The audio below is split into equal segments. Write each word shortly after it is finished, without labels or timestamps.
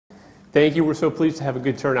Thank you. We're so pleased to have a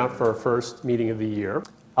good turnout for our first meeting of the year.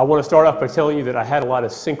 I want to start off by telling you that I had a lot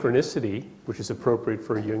of synchronicity, which is appropriate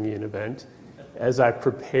for a Jungian event, as I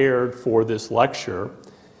prepared for this lecture.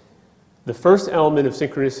 The first element of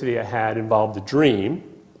synchronicity I had involved a dream.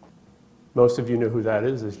 Most of you know who that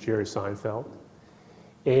is. It's Jerry Seinfeld.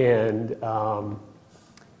 And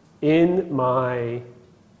in my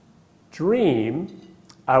dream,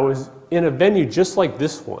 I was in a venue just like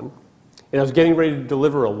this one, and I was getting ready to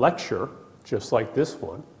deliver a lecture just like this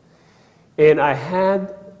one. And I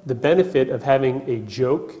had the benefit of having a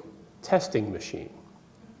joke testing machine.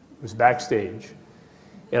 It was backstage.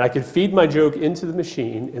 And I could feed my joke into the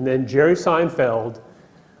machine, and then Jerry Seinfeld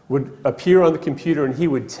would appear on the computer and he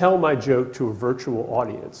would tell my joke to a virtual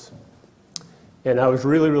audience. And I was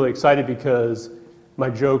really, really excited because my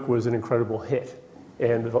joke was an incredible hit.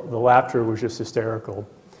 And the laughter was just hysterical.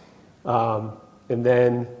 And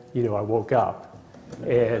then, I woke up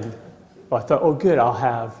and I thought, oh good, I'll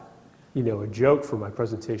have, a joke for my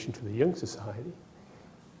presentation to the Jung Society.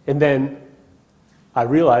 And then I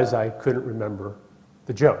realized I couldn't remember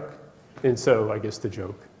the joke. And so I guess the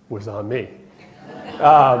joke was on me.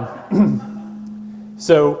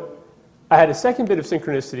 So I had a second bit of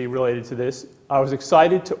synchronicity related to this. I was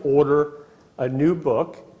excited to order a new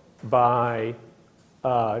book by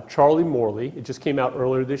Charlie Morley. It just came out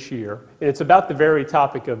earlier this year. And it's about the very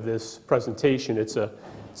topic of this presentation. It's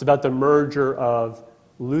about the merger of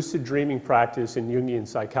lucid dreaming practice and Jungian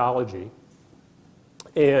psychology.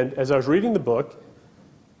 And as I was reading the book,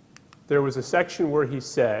 there was a section where he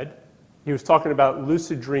was talking about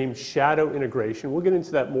lucid dream shadow integration. We'll get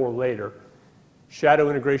into that more later. Shadow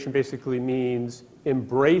integration basically means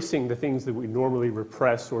embracing the things that we normally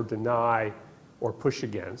repress or deny or push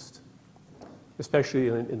against, especially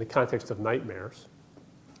in the context of nightmares.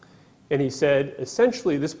 And he said,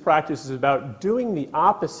 essentially, this practice is about doing the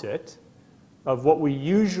opposite of what we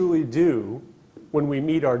usually do when we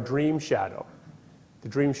meet our dream shadow. The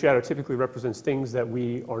dream shadow typically represents things that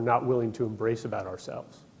we are not willing to embrace about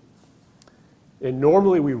ourselves. And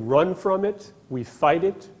normally we run from it, we fight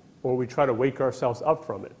it, or we try to wake ourselves up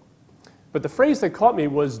from it. But the phrase that caught me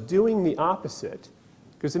was doing the opposite,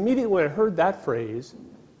 because immediately when I heard that phrase,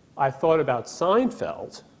 I thought about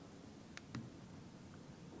Seinfeld.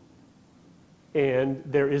 And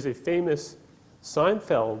there is a famous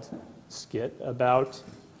Seinfeld skit about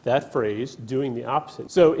that phrase, doing the opposite.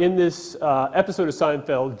 So in this episode of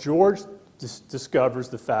Seinfeld, George discovers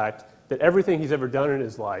the fact that everything he's ever done in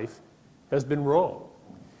his life has been wrong.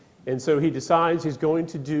 And so he decides he's going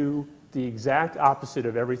to do the exact opposite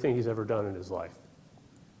of everything he's ever done in his life.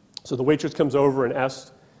 So the waitress comes over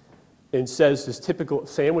and says his typical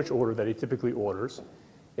sandwich order that he typically orders,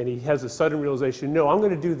 and he has a sudden realization, no, I'm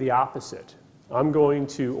going to do the opposite. I'm going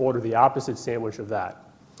to order the opposite sandwich of that.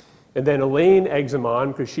 And then Elaine eggs him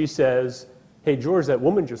on because she says, hey, George, that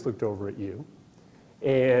woman just looked over at you.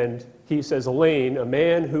 And he says, Elaine, a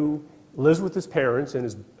man who lives with his parents and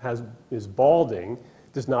is balding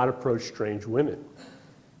does not approach strange women.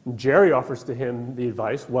 And Jerry offers to him the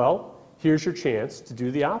advice, well, here's your chance to do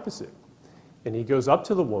the opposite. And he goes up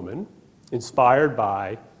to the woman, inspired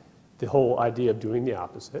by the whole idea of doing the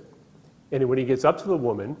opposite. And when he gets up to the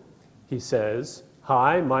woman, he says,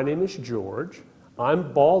 hi, my name is George.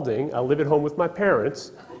 I'm balding. I live at home with my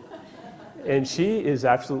parents. And she is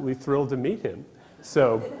absolutely thrilled to meet him.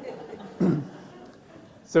 So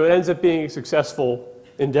it ends up being a successful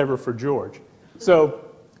endeavor for George.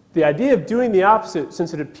 So the idea of doing the opposite,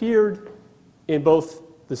 since it appeared in both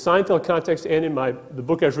the Seinfeld context and in the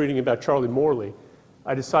book I was reading about Charlie Morley,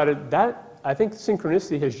 I decided that I think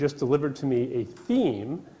synchronicity has just delivered to me a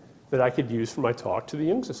theme that I could use for my talk to the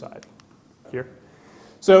Jung Society. Here.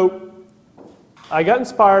 So I got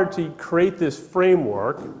inspired to create this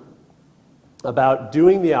framework about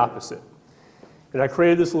doing the opposite. And I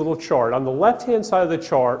created this little chart. On the left-hand side of the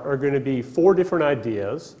chart are going to be 4 different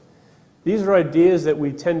ideas. These are ideas that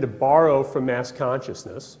we tend to borrow from mass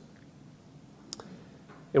consciousness.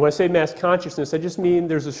 And when I say mass consciousness, I just mean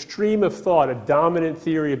there's a stream of thought, a dominant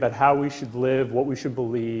theory about how we should live, what we should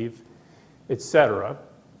believe, etc.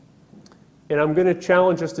 And I'm going to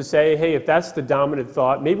challenge us to say, hey, if that's the dominant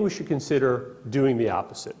thought, maybe we should consider doing the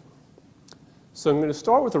opposite. So I'm going to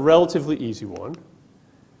start with a relatively easy one,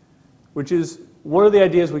 which is one of the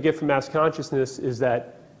ideas we get from mass consciousness is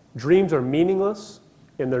that dreams are meaningless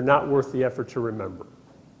and they're not worth the effort to remember.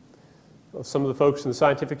 Some of the folks in the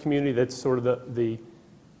scientific community, that's sort of the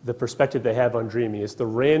perspective they have on dreaming. It's the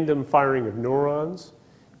random firing of neurons,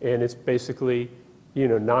 and it's basically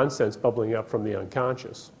nonsense bubbling up from the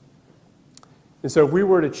unconscious. And so if we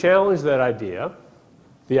were to challenge that idea,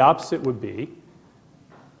 the opposite would be,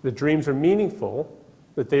 that dreams are meaningful,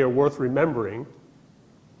 that they are worth remembering,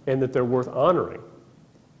 and that they're worth honoring.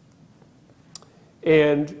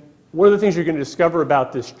 And one of the things you're going to discover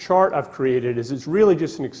about this chart I've created is it's really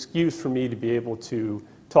just an excuse for me to be able to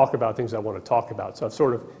talk about things I want to talk about. So I've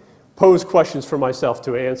sort of posed questions for myself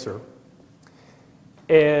to answer.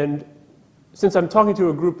 And since I'm talking to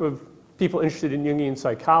a group of people interested in Jungian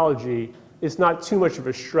psychology, it's not too much of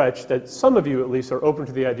a stretch that some of you at least are open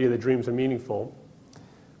to the idea that dreams are meaningful.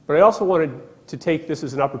 But I also wanted to take this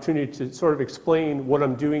as an opportunity to sort of explain what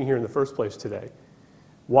I'm doing here in the first place today.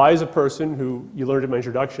 Why, as a person who you learned in my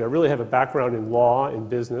introduction, I really have a background in law, in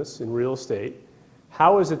business, in real estate,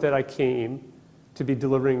 how is it that I came to be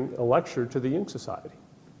delivering a lecture to the Jung Society?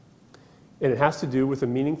 And it has to do with a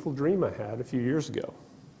meaningful dream I had a few years ago.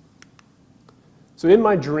 So in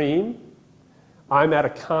my dream, I'm at a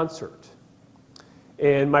concert.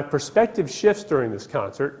 And my perspective shifts during this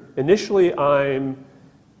concert. Initially, I'm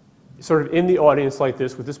sort of in the audience like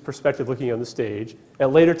this with this perspective looking on the stage.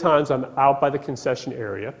 At later times, I'm out by the concession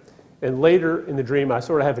area. And later in the dream, I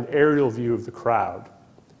sort of have an aerial view of the crowd.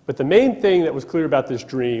 But the main thing that was clear about this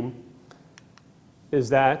dream is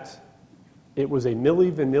that it was a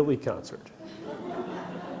Milli Vanilli concert.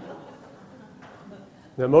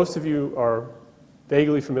 Now, most of you are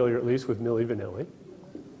vaguely familiar, at least, with Milli Vanilli.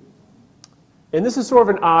 And this is sort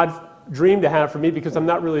of an odd dream to have for me because I'm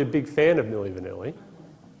not really a big fan of Milli Vanilli.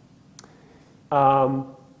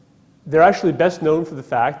 They're actually best known for the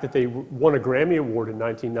fact that they won a Grammy Award in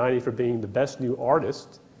 1990 for being the best new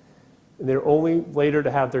artist. And they're only later to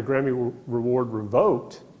have their Grammy Award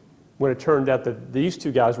revoked when it turned out that these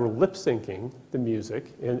two guys were lip-syncing the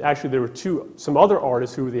music. And actually there were some other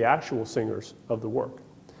artists who were the actual singers of the work.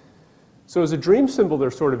 So as a dream symbol, they're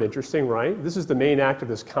sort of interesting, right? This is the main act of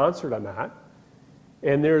this concert I'm at.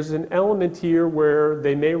 And there's an element here where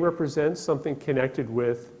they may represent something connected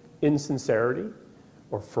with insincerity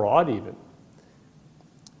or fraud even.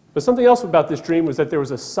 But something else about this dream was that there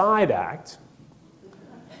was a side act.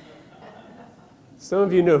 Some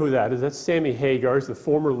of you know who that is. That's Sammy Hagar. He's the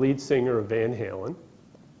former lead singer of Van Halen.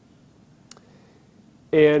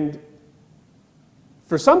 And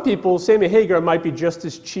for some people, Sammy Hagar might be just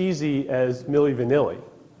as cheesy as Milli Vanilli.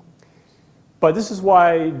 But this is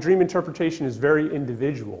why dream interpretation is very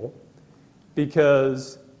individual,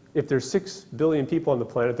 because if there's 6 billion people on the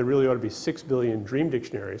planet, there really ought to be 6 billion dream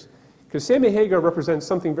dictionaries. Because Sammy Hagar represents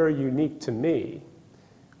something very unique to me,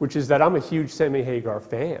 which is that I'm a huge Sammy Hagar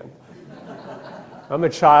fan. I'm a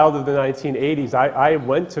child of the 1980s. I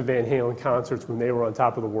went to Van Halen concerts when they were on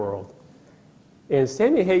top of the world. And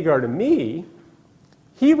Sammy Hagar, to me,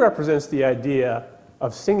 he represents the idea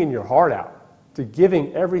of singing your heart out, to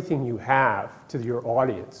giving everything you have to your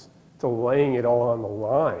audience, to laying it all on the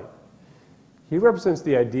line. He represents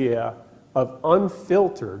the idea of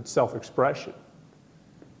unfiltered self-expression.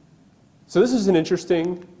 So this is an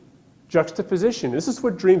interesting juxtaposition. This is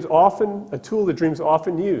what dreams often, a tool that dreams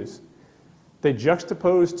often use. They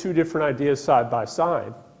juxtapose two different ideas side by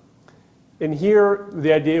side. And here,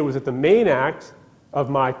 the idea was that the main act of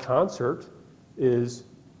my concert is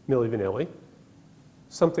Milli Vanilli,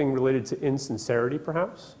 something related to insincerity,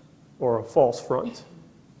 perhaps, or a false front,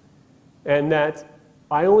 and that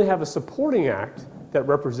I only have a supporting act that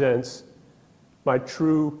represents my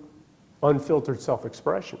true, unfiltered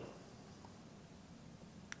self-expression.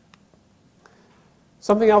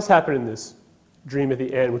 Something else happened in this dream at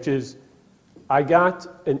the end, which is I got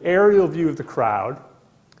an aerial view of the crowd,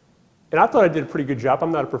 and I thought I did a pretty good job.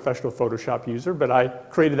 I'm not a professional Photoshop user, but I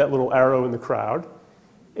created that little arrow in the crowd.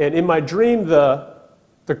 And in my dream, the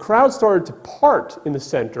crowd started to part in the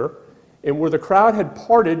center, and where the crowd had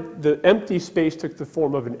parted, the empty space took the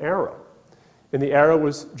form of an arrow. And the arrow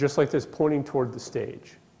was just like this, pointing toward the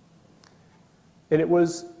stage. And it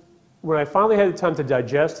was, when I finally had the time to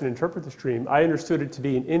digest and interpret this dream, I understood it to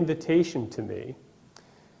be an invitation to me,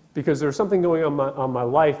 because there was something going on my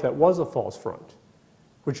life that was a false front,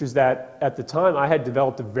 which is that at the time I had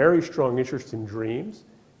developed a very strong interest in dreams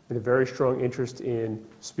and a very strong interest in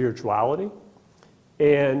spirituality.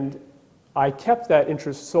 And I kept that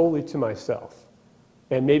interest solely to myself,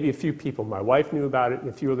 and maybe a few people. My wife knew about it and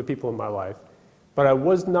a few other people in my life, but I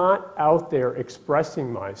was not out there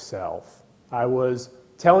expressing myself. I was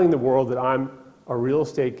telling the world that I'm a real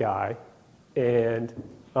estate guy and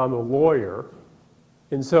I'm a lawyer,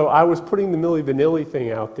 and so I was putting the Milli Vanilli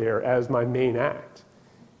thing out there as my main act.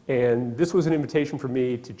 And this was an invitation for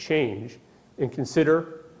me to change and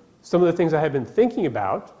consider some of the things I had been thinking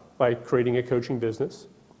about, like creating a coaching business,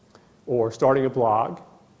 or starting a blog,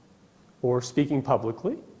 or speaking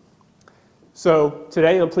publicly. So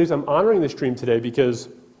today, I'm pleased I'm honoring this dream today because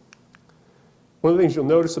one of the things you'll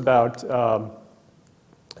notice about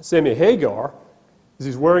Sammy Hagar is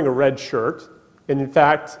he's wearing a red shirt, and in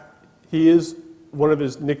fact, one of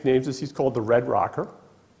his nicknames is he's called the Red Rocker.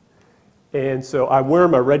 And so I'm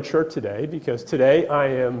wearing my red shirt today because today I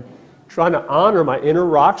am trying to honor my inner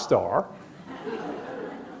rock star.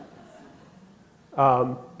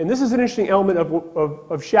 And this is an interesting element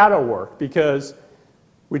of shadow work because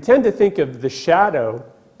we tend to think of the shadow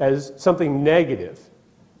as something negative,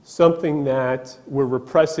 something that we're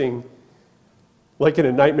repressing, like in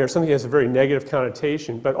a nightmare, something that has a very negative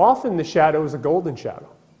connotation. But often the shadow is a golden shadow.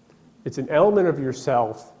 It's an element of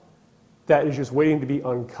yourself that is just waiting to be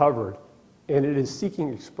uncovered, and it is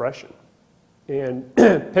seeking expression. And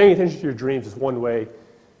paying attention to your dreams is one way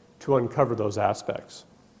to uncover those aspects.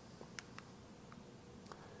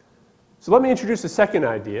 So let me introduce a second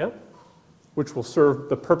idea, which will serve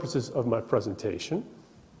the purposes of my presentation.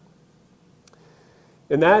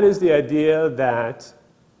 And that is the idea that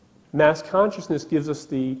mass consciousness gives us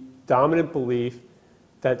the dominant belief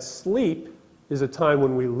that sleep is a time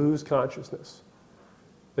when we lose consciousness.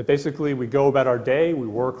 That basically we go about our day, we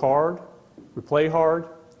work hard, we play hard,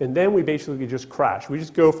 and then we basically just crash. We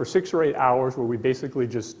just go for 6 or 8 hours where we basically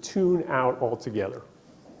just tune out altogether.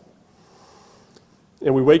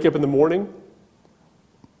 And we wake up in the morning.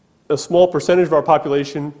 A small percentage of our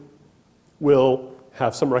population will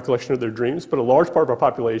have some recollection of their dreams, but a large part of our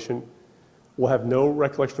population will have no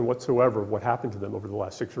recollection whatsoever of what happened to them over the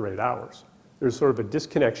last 6 or 8 hours. There's sort of a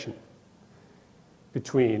disconnection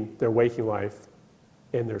between their waking life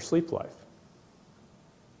and their sleep life.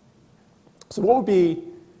 So what would be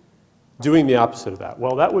doing the opposite of that?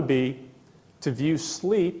 Well, that would be to view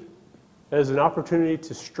sleep as an opportunity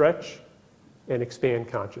to stretch and expand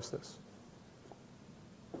consciousness.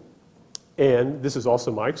 And this is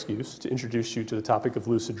also my excuse to introduce you to the topic of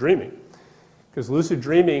lucid dreaming, because lucid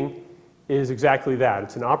dreaming is exactly that.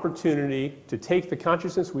 It's an opportunity to take the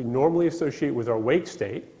consciousness we normally associate with our wake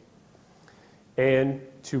state and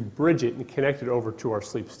to bridge it and connect it over to our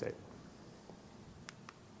sleep state.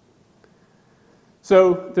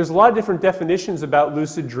 So there's a lot of different definitions about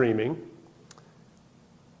lucid dreaming.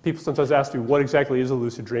 People sometimes ask me, what exactly is a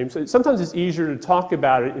lucid dream? So sometimes it's easier to talk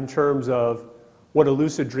about it in terms of what a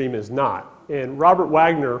lucid dream is not. And Robert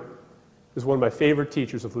Wagner is one of my favorite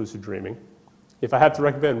teachers of lucid dreaming. If I have to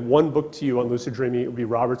recommend one book to you on lucid dreaming, it would be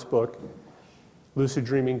Robert's book, Lucid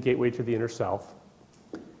Dreaming, Gateway to the Inner Self.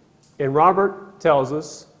 And Robert tells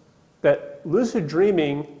us that lucid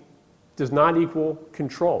dreaming does not equal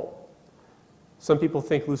control. Some people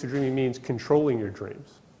think lucid dreaming means controlling your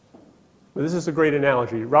dreams. But this is a great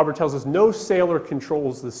analogy. Robert tells us no sailor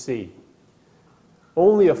controls the sea.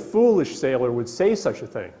 Only a foolish sailor would say such a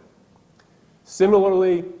thing.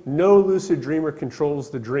 Similarly, no lucid dreamer controls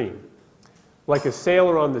the dream. Like a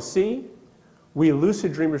sailor on the sea, we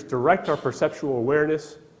lucid dreamers direct our perceptual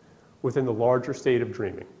awareness within the larger state of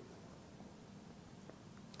dreaming.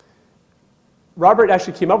 Robert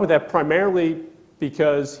actually came up with that primarily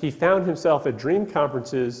because he found himself at dream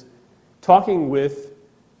conferences talking with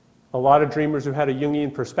a lot of dreamers who had a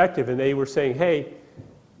Jungian perspective, and they were saying, hey,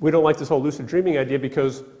 we don't like this whole lucid dreaming idea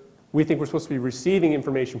because we think we're supposed to be receiving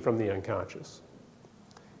information from the unconscious.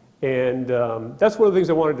 And that's one of the things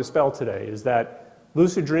I want to dispel today, is that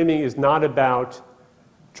lucid dreaming is not about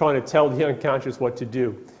trying to tell the unconscious what to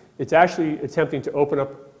do. It's actually attempting to open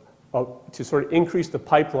up, to sort of increase the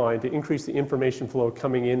pipeline, to increase the information flow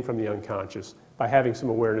coming in from the unconscious by having some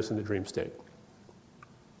awareness in the dream state.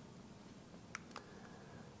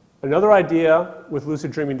 Another idea with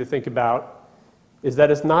lucid dreaming to think about is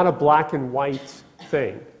that it's not a black and white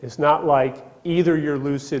thing. It's not like either you're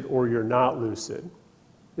lucid or you're not lucid.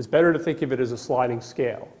 It's better to think of it as a sliding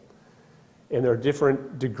scale. And there are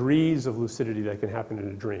different degrees of lucidity that can happen in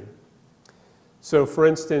a dream. So for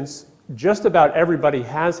instance, just about everybody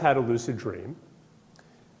has had a lucid dream,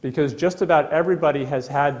 because just about everybody has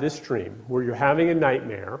had this dream where you're having a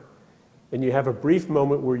nightmare and you have a brief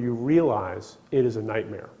moment where you realize it is a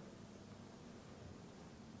nightmare.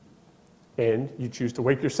 And you choose to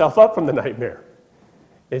wake yourself up from the nightmare.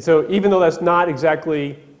 And so even though that's not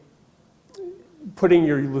exactly putting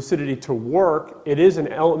your lucidity to work, it is an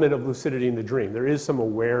element of lucidity in the dream. There is some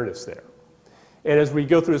awareness there. And as we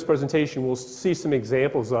go through this presentation, we'll see some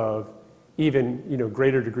examples of even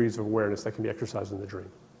greater degrees of awareness that can be exercised in the dream.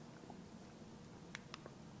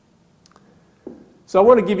 So I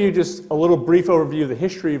want to give you just a little brief overview of the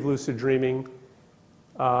history of lucid dreaming.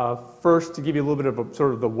 First, to give you a little bit of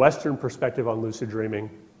sort of the Western perspective on lucid dreaming.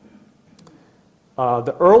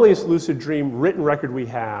 The earliest lucid dream written record we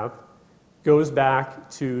have goes back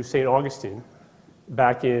to St. Augustine,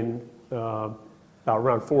 back in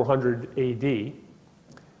around 400 AD.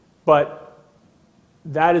 But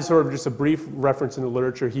that is sort of just a brief reference in the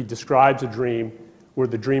literature. He describes a dream where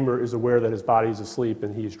the dreamer is aware that his body is asleep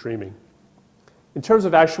and he is dreaming. In terms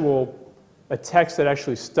of a text that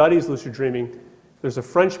actually studies lucid dreaming, there's a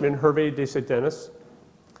Frenchman, Hervé de Saint-Denis,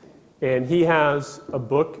 and he has a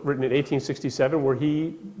book written in 1867 where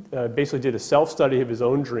he basically did a self-study of his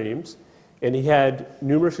own dreams, and he had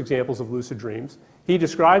numerous examples of lucid dreams. He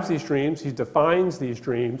describes these dreams, he defines these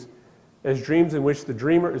dreams as dreams in which the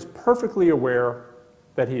dreamer is perfectly aware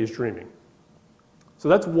that he is dreaming. So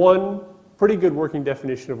that's one pretty good working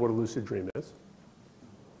definition of what a lucid dream is.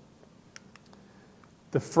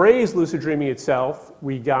 The phrase lucid dreaming itself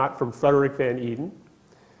we got from Frederik van Eeden.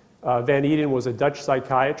 Van Eeden was a Dutch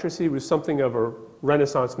psychiatrist. He was something of a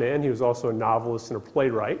Renaissance man. He was also a novelist and a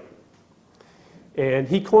playwright. And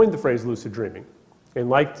he coined the phrase lucid dreaming. And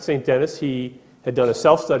like St. Denis, he had done a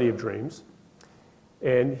self-study of dreams.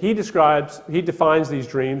 And he defines these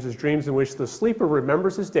dreams as dreams in which the sleeper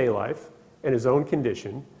remembers his day life and his own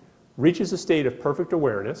condition, reaches a state of perfect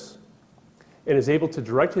awareness, and is able to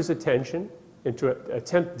direct his attention and to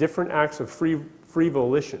attempt different acts of free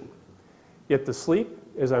volition. Yet the sleep,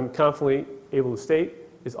 as I'm confidently able to state,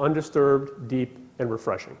 is undisturbed, deep, and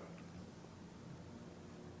refreshing.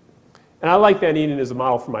 And I like Van Eeden as a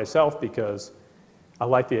model for myself because I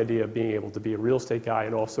like the idea of being able to be a real estate guy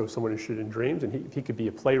and also someone interested in dreams. And if he could be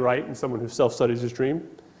a playwright and someone who self-studies his dream,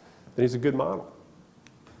 then he's a good model.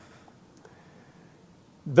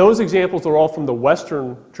 Those examples are all from the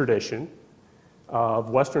Western tradition of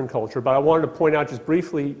Western culture, but I wanted to point out just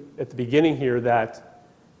briefly at the beginning here that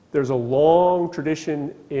there's a long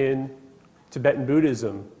tradition in Tibetan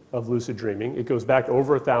Buddhism of lucid dreaming. It goes back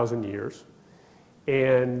over 1,000 years.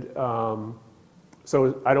 And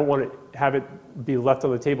so I don't want to have it be left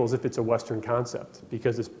on the table as if it's a Western concept,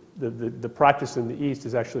 because the practice in the East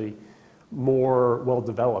is actually more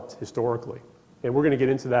well-developed historically. And we're going to get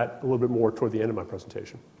into that a little bit more toward the end of my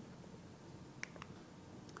presentation.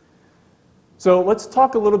 So let's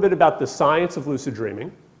talk a little bit about the science of lucid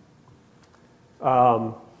dreaming.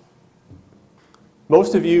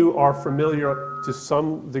 Most of you are familiar to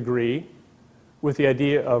some degree with the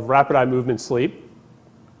idea of rapid eye movement sleep.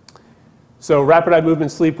 So rapid eye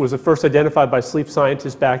movement sleep was first identified by sleep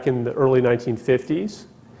scientists back in the early 1950s.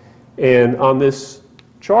 And on this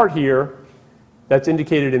chart here, that's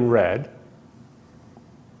indicated in red.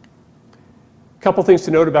 A couple things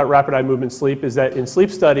to note about rapid eye movement sleep is that in sleep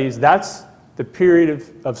studies, that's the period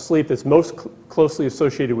of sleep that's most closely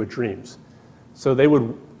associated with dreams. So they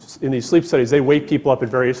would, in these sleep studies, they wake people up at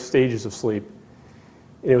various stages of sleep.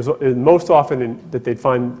 And it was most often that they'd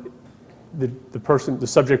find the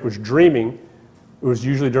subject was dreaming. It was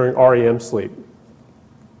usually during REM sleep.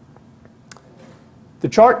 The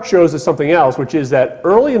chart shows us something else, which is that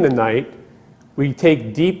early in the night, we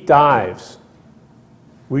take deep dives.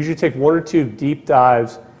 We usually take 1 or 2 deep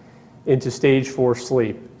dives into stage 4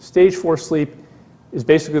 sleep. Stage 4 sleep is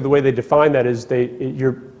basically the way they define that is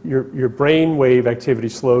your brain wave activity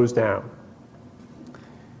slows down.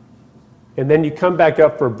 And then you come back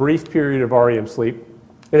up for a brief period of REM sleep.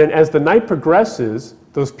 And then as the night progresses,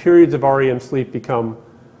 those periods of REM sleep become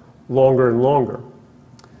longer and longer.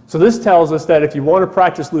 So this tells us that if you want to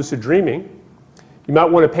practice lucid dreaming, you might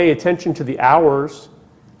want to pay attention to the hours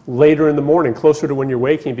later in the morning, closer to when you're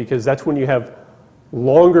waking, because that's when you have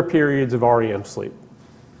longer periods of REM sleep.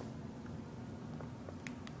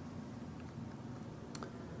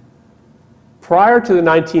 Prior to the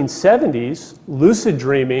 1970s, lucid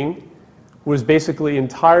dreaming was basically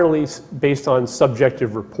entirely based on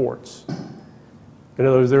subjective reports. In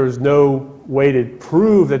other words, there was no way to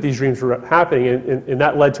prove that these dreams were happening, and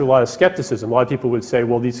that led to a lot of skepticism. A lot of people would say,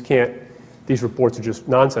 well, these reports are just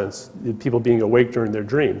nonsense, people being awake during their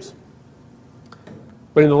dreams.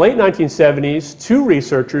 But in the late 1970s, 2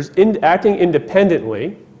 researchers acting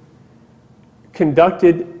independently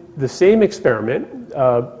conducted the same experiment.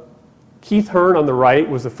 Keith Hearn on the right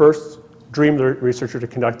was the first dream researcher to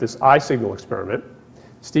conduct this eye signal experiment.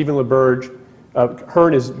 Stephen LaBerge,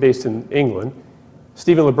 Hearn is based in England.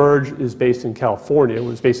 Stephen LaBerge is based in California,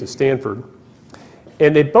 was based at Stanford.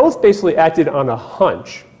 And they both basically acted on a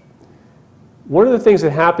hunch. One of the things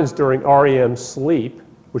that happens during REM sleep,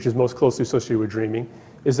 which is most closely associated with dreaming,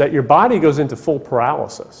 is that your body goes into full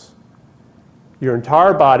paralysis. Your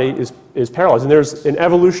entire body is paralyzed. And there's an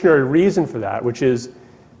evolutionary reason for that, which is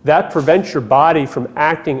that prevents your body from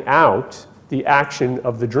acting out the action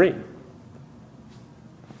of the dream.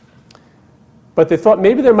 But they thought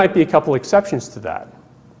maybe there might be a couple exceptions to that.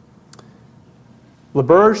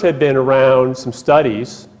 LaBerge had been around some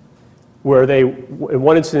studies where in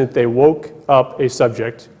one incident, they woke up a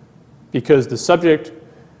subject because the subject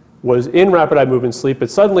was in rapid eye movement sleep,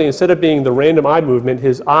 but suddenly, instead of being the random eye movement,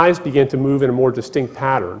 his eyes began to move in a more distinct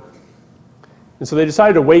pattern. And so they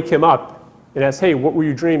decided to wake him up and ask, hey, what were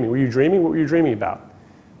you dreaming? Were you dreaming? What were you dreaming about?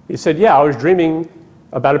 He said, yeah, I was dreaming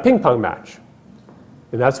about a ping pong match.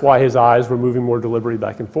 And that's why his eyes were moving more deliberately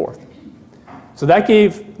back and forth. So that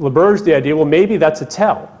gave LaBerge the idea, well, maybe that's a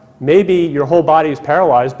tell. Maybe your whole body is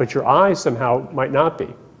paralyzed, but your eyes somehow might not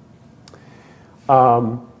be.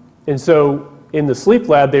 And so in the sleep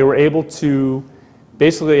lab, they were able to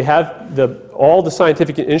basically have all the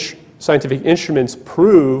scientific instruments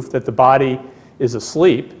prove that the body is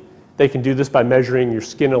asleep. They can do this by measuring your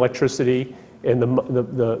skin electricity and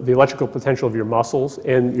the electrical potential of your muscles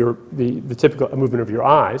and the typical movement of your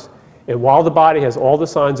eyes. And while the body has all the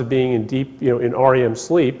signs of being in deep, in REM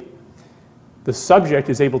sleep, the subject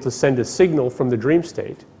is able to send a signal from the dream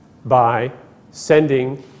state by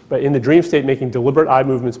in the dream state, making deliberate eye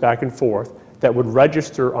movements back and forth that would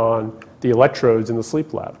register on the electrodes in the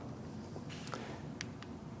sleep lab.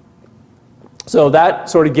 So that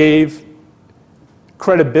sort of gave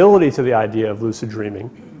credibility to the idea of lucid dreaming,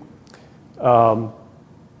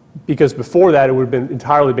 because before that it would have been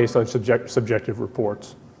entirely based on subjective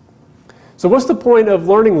reports. So what's the point of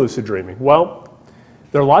learning lucid dreaming? Well,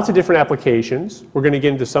 there are lots of different applications. We're going to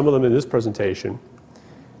get into some of them in this presentation.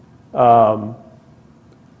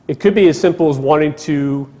 It could be as simple as wanting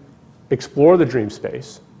to explore the dream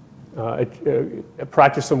space,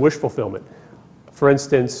 practice some wish fulfillment. For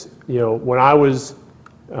instance, when I was,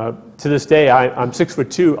 to this day, I'm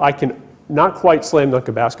 6'2". I can not quite slam dunk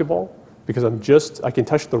a basketball because I can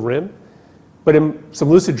touch the rim. But in some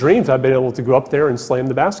lucid dreams, I've been able to go up there and slam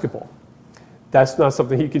the basketball. That's not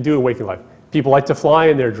something you can do in waking life. People like to fly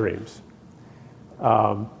in their dreams.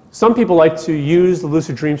 Some people like to use the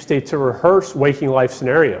lucid dream state to rehearse waking life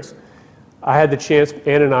scenarios. I had the chance,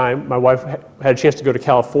 Ann and I, my wife, had a chance to go to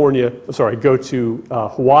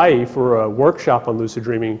Hawaii for a workshop on lucid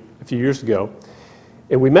dreaming a few years ago.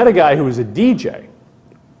 And we met a guy who was a DJ.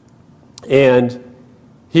 And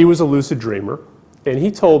he was a lucid dreamer. And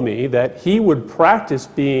he told me that he would practice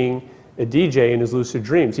being a DJ in his lucid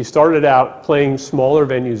dreams. He started out playing smaller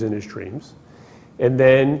venues in his dreams. And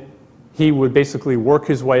then he would basically work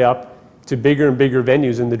his way up to bigger and bigger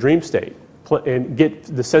venues in the dream state and get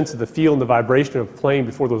the sense of the feel and the vibration of playing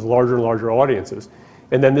before those larger and larger audiences.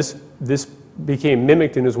 And then this became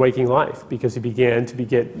mimicked in his waking life because he began to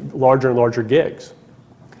get larger and larger gigs.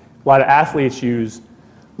 A lot of athletes use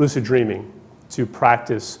lucid dreaming to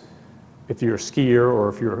practice. If you're a skier or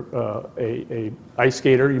if you're a ice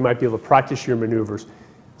skater, you might be able to practice your maneuvers.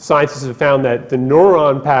 Scientists have found that the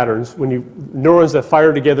neuron patterns, neurons that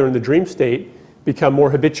fire together in the dream state become more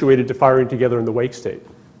habituated to firing together in the wake state.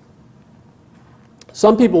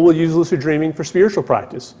 Some people will use lucid dreaming for spiritual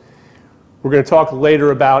practice. We're going to talk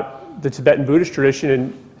later about the Tibetan Buddhist tradition,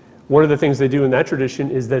 and one of the things they do in that tradition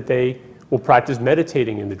is that they will practice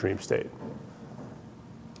meditating in the dream state.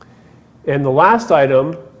 And the last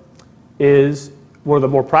item is one of the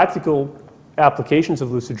more practical applications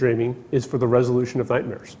of lucid dreaming is for the resolution of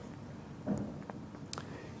nightmares.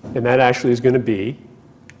 And that actually is going to be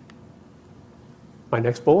my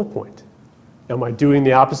next bullet point. Am I doing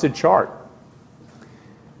the opposite chart?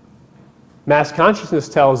 Mass consciousness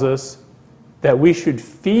tells us that we should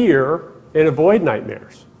fear and avoid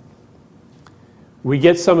nightmares. We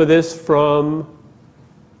get some of this from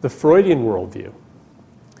the Freudian worldview,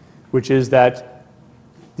 which is that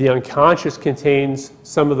the unconscious contains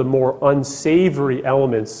some of the more unsavory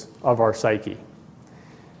elements of our psyche,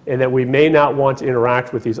 and that we may not want to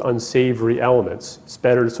interact with these unsavory elements. It's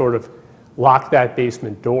better to sort of lock that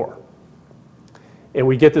basement door. And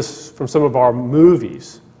we get this from some of our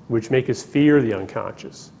movies, which make us fear the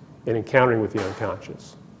unconscious and encountering with the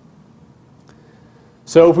unconscious.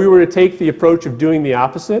 So if we were to take the approach of doing the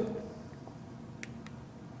opposite,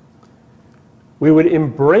 we would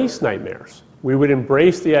embrace nightmares. We would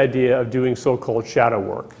embrace the idea of doing so-called shadow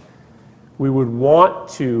work. We would want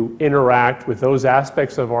to interact with those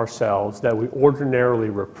aspects of ourselves that we ordinarily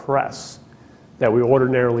repress, that we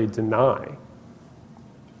ordinarily deny.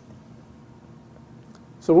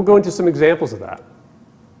 So we'll go into some examples of that.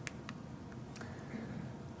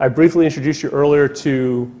 I briefly introduced you earlier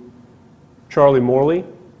to Charlie Morley,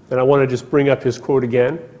 and I want to just bring up his quote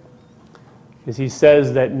again. Is he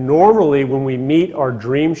says that normally when we meet our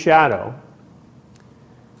dream shadow,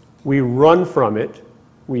 we run from it,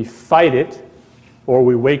 we fight it, or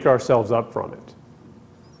we wake ourselves up from it.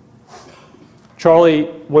 Charlie,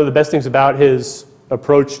 one of the best things about his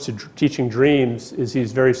approach to teaching dreams is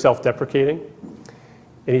he's very self-deprecating.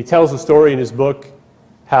 And he tells a story in his book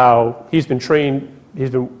how he's been training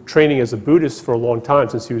as a Buddhist for a long time,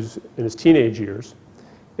 since he was in his teenage years.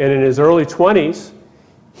 And in his early 20s,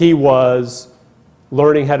 he was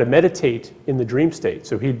learning how to meditate in the dream state.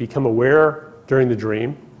 So he'd become aware during the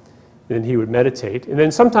dream, and then he would meditate. And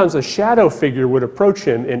then sometimes a shadow figure would approach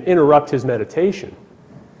him and interrupt his meditation.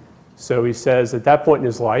 So he says at that point in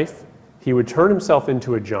his life, he would turn himself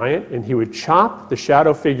into a giant and he would chop the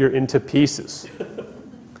shadow figure into pieces.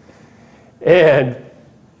 And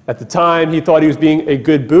at the time, he thought he was being a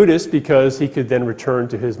good Buddhist because he could then return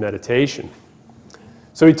to his meditation.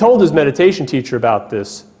 So he told his meditation teacher about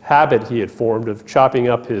this habit he had formed of chopping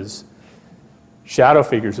up his shadow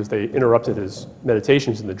figures as they interrupted his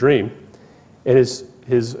meditations in the dream. And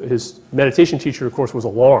his meditation teacher, of course, was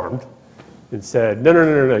alarmed and said,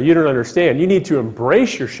 no, you don't understand. You need to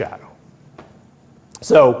embrace your shadow.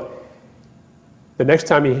 So the next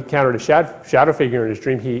time he encountered a shadow figure in his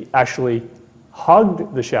dream, he actually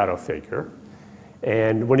hugged the shadow figure.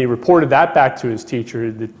 And when he reported that back to his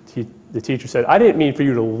teacher, the teacher said, I didn't mean for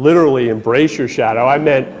you to literally embrace your shadow. I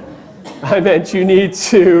meant you need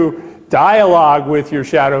to dialogue with your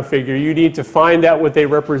shadow figure. You need to find out what they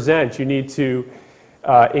represent. You need to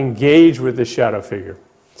engage with the shadow figure.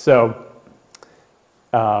 So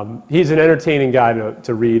he's an entertaining guy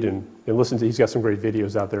to read and listen to. He's got some great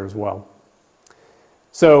videos out there as well.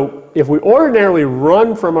 So if we ordinarily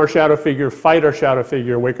run from our shadow figure, fight our shadow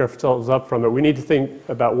figure, and wake ourselves up from it, we need to think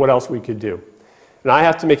about what else we could do. And I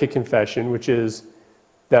have to make a confession, which is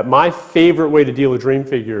that my favorite way to deal with dream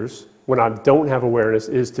figures when I don't have awareness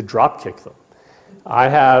is to drop kick them.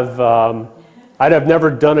 I'd have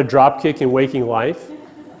never done a drop kick in waking life,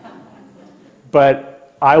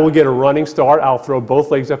 but I will get a running start. I'll throw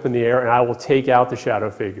both legs up in the air and I will take out the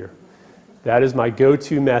shadow figure. That is my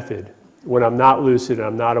go-to method when I'm not lucid and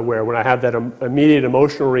I'm not aware, when I have that immediate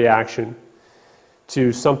emotional reaction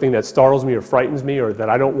to something that startles me or frightens me or that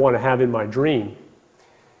I don't want to have in my dream.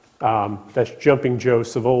 That's Jumping Joe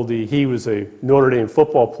Savoldi. He was a Notre Dame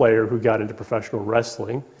football player who got into professional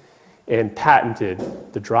wrestling and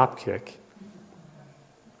patented the drop kick.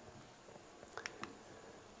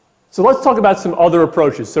 So let's talk about some other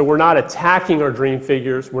approaches. So we're not attacking our dream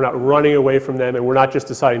figures, we're not running away from them, and we're not just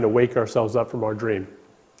deciding to wake ourselves up from our dream.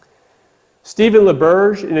 Stephen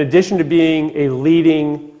LaBerge, in addition to being a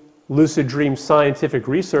leading lucid dream scientific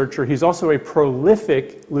researcher, he's also a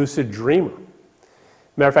prolific lucid dreamer.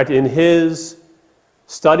 Matter of fact, in his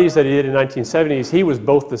studies that he did in the 1970s, he was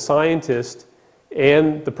both the scientist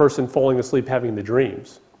and the person falling asleep having the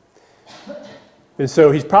dreams. And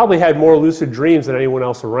so he's probably had more lucid dreams than anyone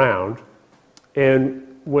else around.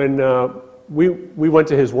 And when we went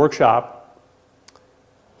to his workshop,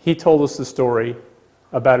 he told us the story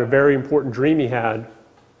about a very important dream he had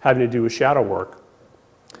having to do with shadow work.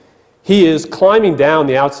 He is climbing down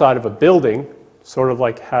the outside of a building, sort of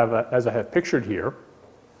like as I have pictured here.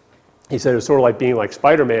 He said it was sort of like being like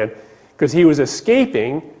Spider-Man, because he was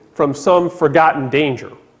escaping from some forgotten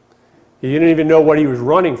danger. He didn't even know what he was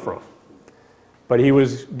running from, but he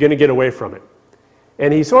was going to get away from it.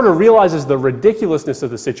 And he sort of realizes the ridiculousness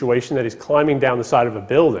of the situation, that he's climbing down the side of a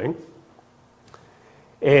building,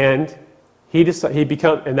 and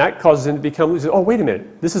that causes him to become, he says, oh, wait a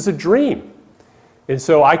minute, this is a dream. And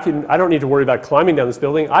so I don't need to worry about climbing down this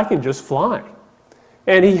building, I can just fly.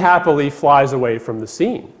 And he happily flies away from the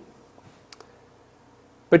scene.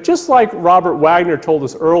 But just like Robert Wagner told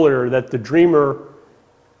us earlier that the dreamer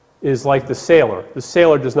is like the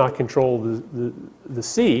sailor does not control the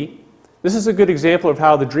sea, this is a good example of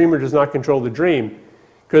how the dreamer does not control the dream.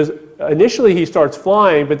 Because initially he starts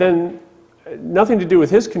flying, but then nothing to do with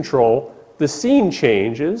his control, the scene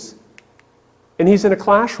changes, and he's in a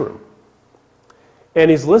classroom. And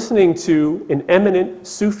he's listening to an eminent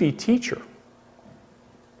Sufi teacher.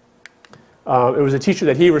 It was a teacher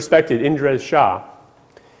that he respected, Indrez Shah,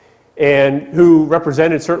 and who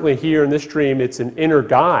represented, certainly here in this dream, it's an inner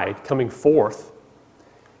guide coming forth.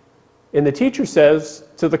 And the teacher says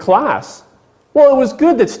to the class, well, it was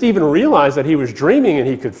good that Stephen realized that he was dreaming and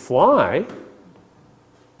he could fly,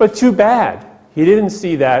 but too bad. He didn't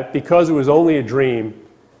see that because it was only a dream,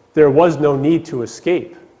 there was no need to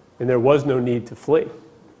escape, and there was no need to flee.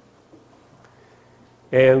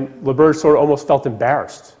 And LaBerge sort of almost felt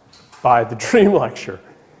embarrassed by the dream lecture.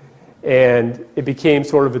 And it became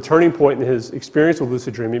sort of a turning point in his experience with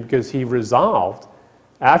lucid dreaming, because he resolved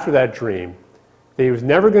after that dream that he was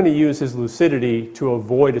never going to use his lucidity to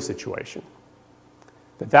avoid a situation.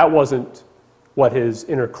 That wasn't what his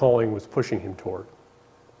inner calling was pushing him toward.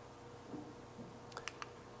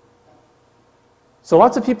 So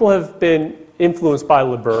lots of people have been influenced by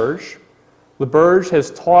LaBerge. LaBerge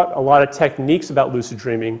has taught a lot of techniques about lucid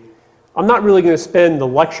dreaming. I'm not really going to spend the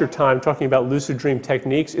lecture time talking about lucid dream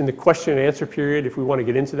techniques. In the question and answer period, if we want to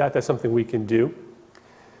get into that, that's something we can do.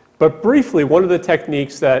 But briefly, one of the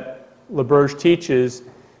techniques that LaBerge teaches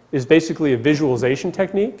is basically a visualization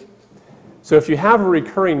technique. So if you have a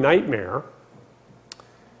recurring nightmare,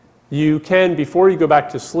 you can, before you go back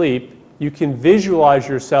to sleep, you can visualize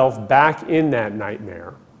yourself back in that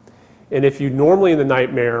nightmare. And if you normally in the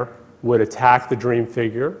nightmare would attack the dream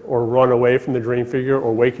figure or run away from the dream figure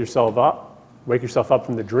or wake yourself up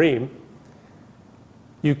from the dream,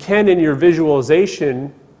 you can, in your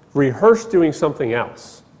visualization, rehearse doing something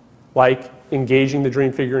else, like engaging the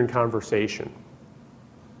dream figure in conversation.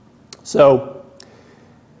 So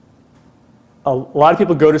a lot of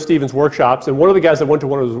people go to Stephen's workshops, and one of the guys that went to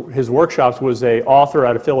one of his workshops was an author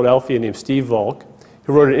out of Philadelphia named Steve Volk,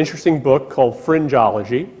 who wrote an interesting book called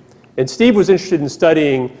Fringeology. And Steve was interested in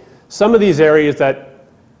studying some of these areas that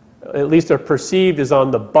at least are perceived as on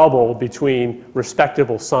the bubble between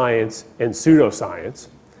respectable science and pseudoscience.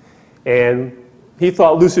 And he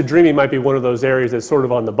thought lucid dreaming might be one of those areas that's sort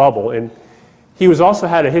of on the bubble. And he was also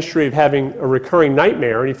had a history of having a recurring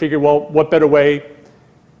nightmare, and he figured, well, what better way?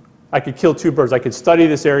 I could kill two birds. I could study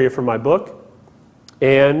this area for my book,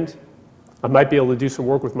 and I might be able to do some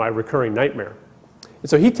work with my recurring nightmare. And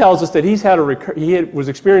so he tells us that he was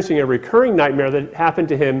experiencing a recurring nightmare that happened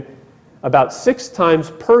to him about 6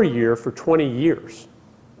 times per year for 20 years.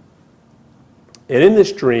 And in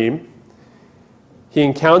this dream, he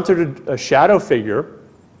encountered a shadow figure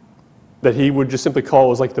that he would just simply call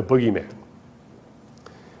was like the boogeyman.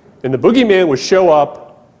 And the boogeyman would show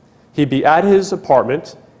up, he'd be at his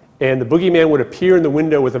apartment, and the boogeyman would appear in the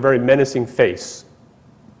window with a very menacing face.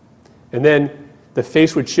 And then the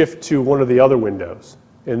face would shift to one of the other windows,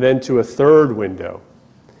 and then to a third window.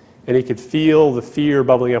 And he could feel the fear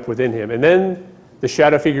bubbling up within him. And then the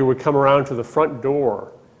shadow figure would come around to the front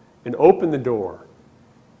door and open the door.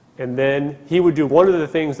 And then he would do one of the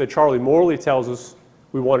things that Charlie Morley tells us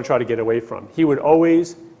we want to try to get away from. He would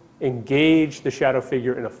always engage the shadow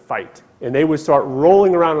figure in a fight. And they would start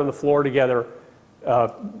rolling around on the floor together,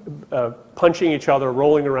 punching each other,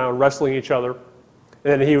 rolling around, wrestling each other.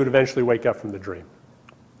 And then he would eventually wake up from the dream.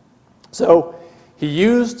 So he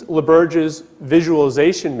used LaBerge's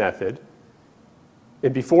visualization method,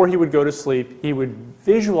 and before he would go to sleep, he would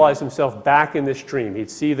visualize himself back in this dream.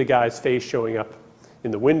 He'd see the guy's face showing up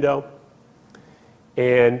in the window,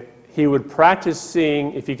 and he would practice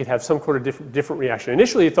seeing if he could have some sort of different reaction.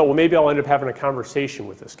 Initially, he thought, well, maybe I'll end up having a conversation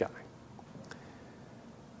with this guy.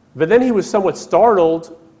 But then he was somewhat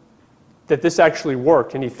startled that this actually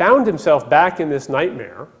worked, and he found himself back in this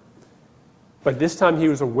nightmare, but this time he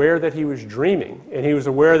was aware that he was dreaming, and he was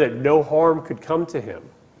aware that no harm could come to him.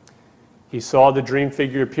 He saw the dream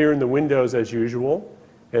figure appear in the windows as usual,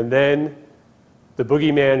 and then the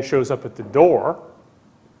boogeyman shows up at the door,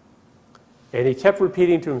 and he kept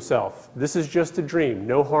repeating to himself, this is just a dream,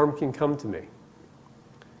 no harm can come to me.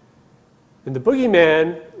 And the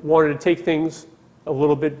boogeyman wanted to take things a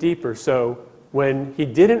little bit deeper, so when he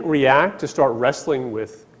didn't react to start wrestling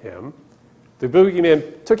with him, the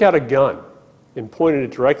boogeyman took out a gun and pointed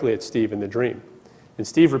it directly at Steve in the dream. And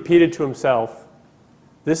Steve repeated to himself,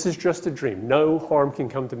 this is just a dream. No harm can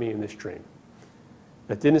come to me in this dream.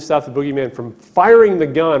 That didn't stop the boogeyman from firing the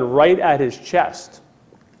gun right at his chest.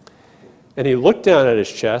 And he looked down at his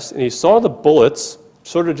chest, and he saw the bullets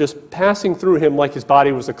sort of just passing through him like his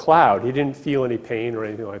body was a cloud. He didn't feel any pain or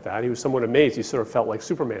anything like that. He was somewhat amazed. He sort of felt like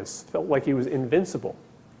Superman, felt like he was invincible.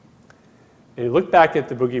 And he looked back at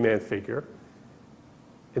the boogeyman figure,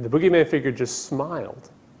 and the boogeyman figure just smiled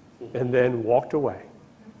and then walked away.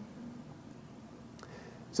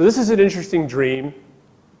 So this is an interesting dream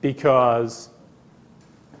because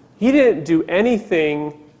he didn't do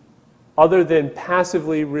anything other than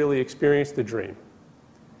passively really experience the dream.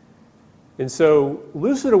 And so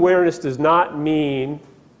lucid awareness does not mean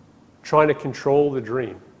trying to control the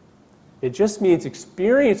dream. It just means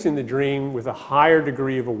experiencing the dream with a higher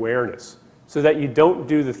degree of awareness so that you don't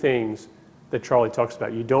do the things that Charlie talks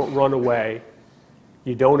about. You don't run away,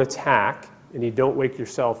 you don't attack, and you don't wake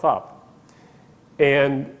yourself up.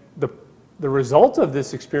 And the result of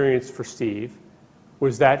this experience for Steve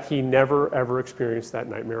was that he never, ever experienced that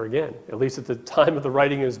nightmare again. At least at the time of the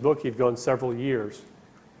writing of his book, he'd gone several years,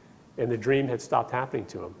 and the dream had stopped happening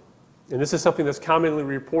to him. And this is something that's commonly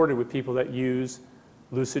reported with people that use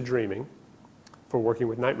lucid dreaming for working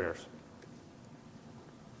with nightmares.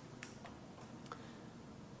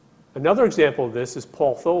 Another example of this is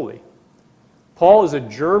Paul Tholey. Paul is a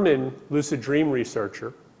German lucid dream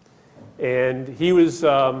researcher, and he's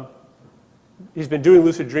been doing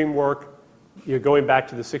lucid dream work going back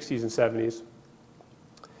to the 60s and 70s.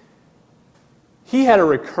 He had a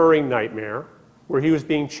recurring nightmare where he was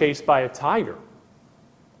being chased by a tiger.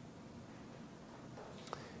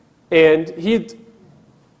 And he had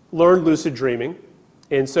learned lucid dreaming,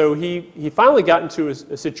 and so he finally got into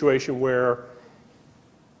a situation where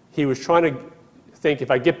he was trying to think,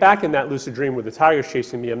 if I get back in that lucid dream where the tiger's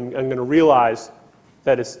chasing me, I'm going to realize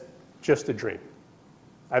that it's just a dream.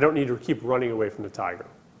 I don't need to keep running away from the tiger.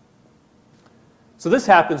 So this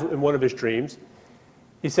happens in one of his dreams.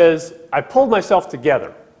 He says, I pulled myself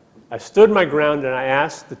together. I stood my ground and I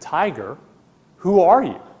asked the tiger, who are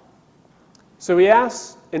you? So he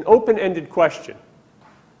asks an open-ended question.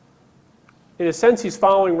 In a sense, he's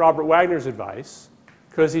following Robert Wagner's advice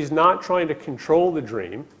because he's not trying to control the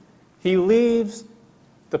dream. He leaves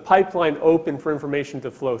the pipeline open for information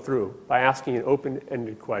to flow through by asking an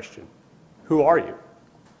open-ended question. Who are you?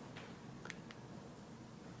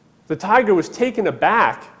 The tiger was taken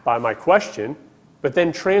aback by my question, but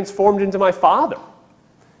then transformed into my father.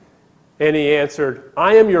 And he answered,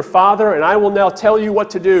 I am your father, and I will now tell you what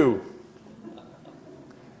to do.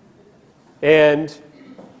 And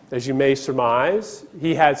as you may surmise,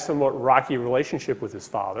 he had somewhat rocky relationship with his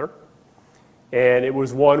father. And it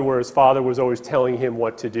was one where his father was always telling him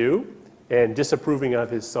what to do and disapproving of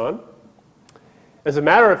his son. As a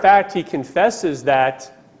matter of fact, he confesses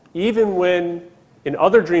that even when in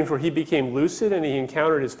other dreams where he became lucid and he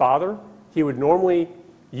encountered his father, he would normally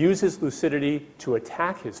use his lucidity to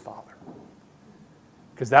attack his father,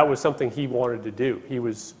 because that was something he wanted to do. He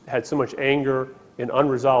had so much anger and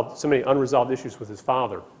so many unresolved issues with his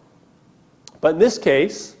father. But in this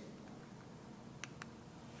case,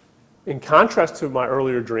 in contrast to my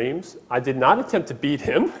earlier dreams, I did not attempt to beat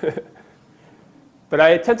him, but I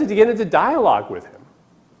attempted to get into dialogue with him.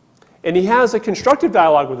 And he has a constructive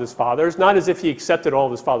dialogue with his father. It's not as if he accepted all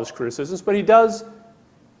of his father's criticisms, but he does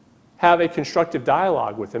have a constructive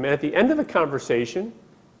dialogue with him. And at the end of the conversation,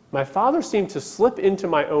 my father seemed to slip into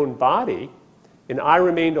my own body, and I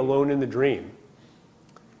remained alone in the dream.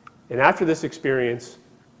 And after this experience,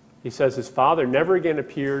 he says his father never again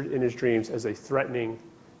appeared in his dreams as a threatening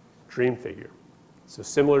dream figure. So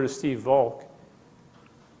similar to Steve Volk,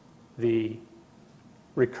 the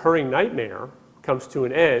recurring nightmare comes to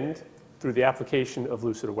an end through the application of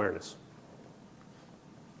lucid awareness.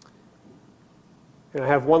 And I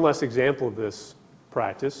have one last example of this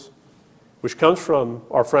practice, which comes from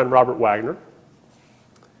our friend Robert Wagner.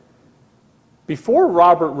 Before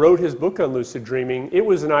Robert wrote his book on lucid dreaming, it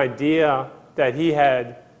was an idea that he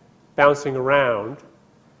had bouncing around,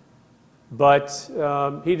 but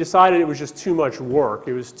he decided it was just too much work.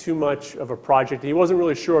 It was too much of a project. He wasn't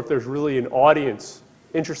really sure if there's really an audience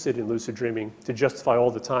interested in lucid dreaming to justify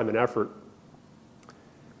all the time and effort.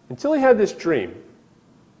 Until he had this dream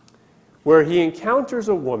where he encounters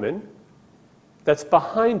a woman that's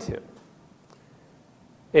behind him.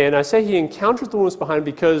 And I say he encounters the woman that's behind him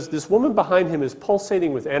because this woman behind him is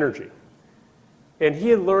pulsating with energy. And he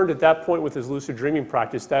had learned at that point with his lucid dreaming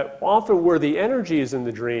practice that often where the energy is in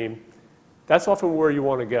the dream, that's often where you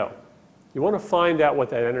want to go. You want to find out what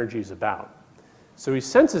that energy is about. So he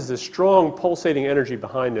senses this strong pulsating energy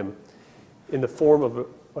behind him in the form of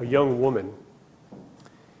a young woman.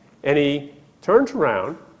 And he turns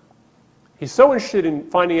around. He's so interested in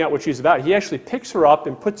finding out what she's about, he actually picks her up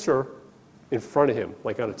and puts her in front of him,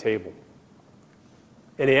 like on a table.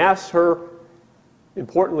 And he asks her,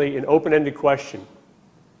 importantly, an open-ended question.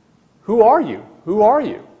 Who are you? Who are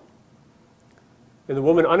you? And the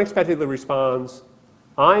woman unexpectedly responds,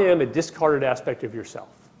 I am a discarded aspect of yourself.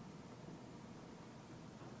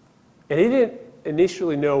 And he didn't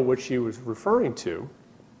initially know what she was referring to,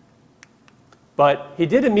 but he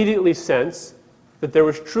did immediately sense that there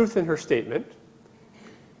was truth in her statement,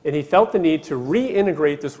 and he felt the need to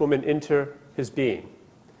reintegrate this woman into his being.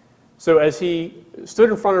 So as he stood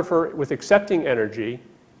in front of her with accepting energy,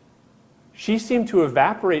 she seemed to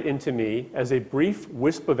evaporate into me as a brief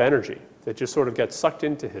wisp of energy that just sort of got sucked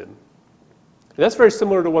into him. And that's very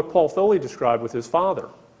similar to what Paul Foley described with his father,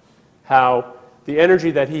 how the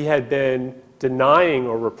energy that he had been denying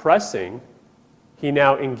or repressing, he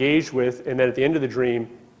now engaged with, and then at the end of the dream,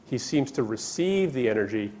 he seems to receive the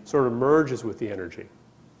energy, sort of merges with the energy.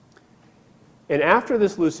 And after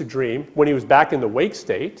this lucid dream, when he was back in the wake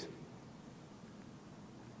state,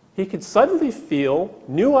 he could suddenly feel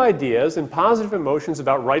new ideas and positive emotions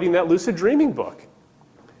about writing that lucid dreaming book.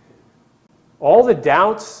 All the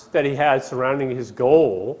doubts that he had surrounding his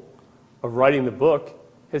goal of writing the book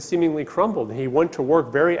had seemingly crumbled. And he went to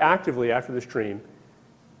work very actively after this dream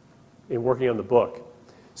in working on the book.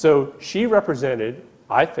 So she represented,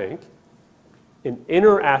 I think, an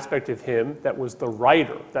inner aspect of him that was the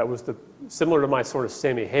writer, that was similar to my sort of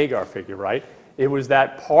Sammy Hagar figure, right? It was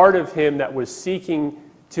that part of him that was seeking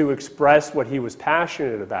to express what he was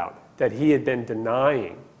passionate about, that he had been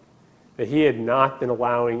denying, that he had not been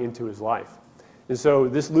allowing into his life. And so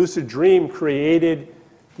this lucid dream created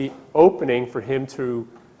the opening for him to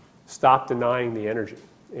stop denying the energy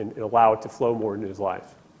and allow it to flow more into his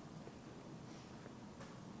life.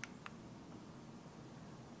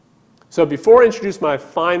 So before I introduce my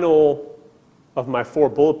final of my 4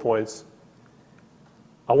 bullet points,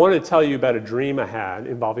 I wanted to tell you about a dream I had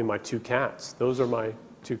involving my 2 cats. Those are my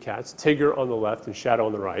 2 cats, Tigger on the left and Shadow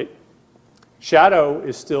on the right. Shadow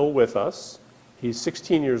is still with us. He's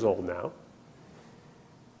 16 years old now.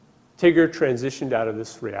 Tigger transitioned out of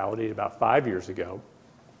this reality about 5 years ago.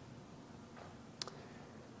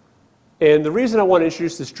 And the reason I want to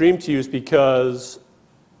introduce this dream to you is because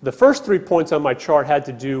the first 3 points on my chart had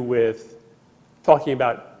to do with talking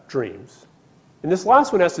about dreams. And this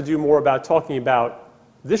last one has to do more about talking about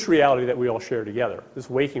this reality that we all share together, this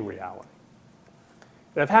waking reality.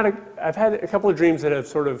 And I've had a couple of dreams that have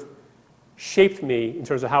sort of shaped me in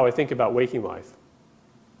terms of how I think about waking life.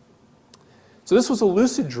 So this was a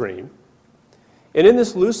lucid dream. And in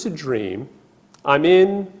this lucid dream, I'm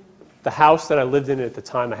in the house that I lived in at the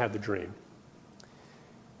time I had the dream.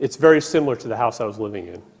 It's very similar to the house I was living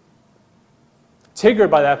in. Tigger,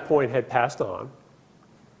 by that point, had passed on.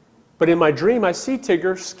 But in my dream, I see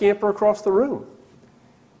Tigger scamper across the room.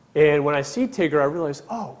 And when I see Tigger, I realize,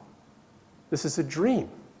 oh, this is a dream.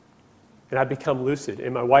 And I become lucid.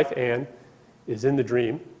 And my wife, Anne, is in the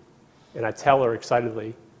dream. And I tell her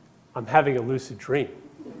excitedly, I'm having a lucid dream.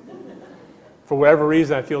 For whatever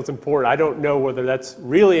reason, I feel it's important. I don't know whether that's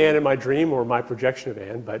really Anne in my dream or my projection of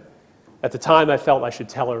Anne, but at the time I felt I should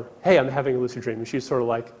tell her, hey, I'm having a lucid dream. And she's sort of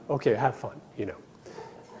like, okay, have fun, you know.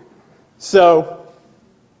 So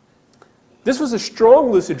this was a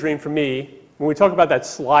strong lucid dream for me when we talk about that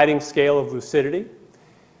sliding scale of lucidity,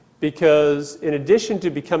 because in addition to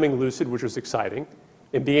becoming lucid, which was exciting,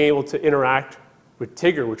 and being able to interact with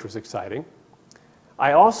Tigger, which was exciting,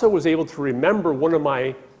 I also was able to remember one of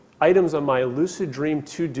my items on my lucid dream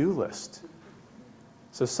to-do list.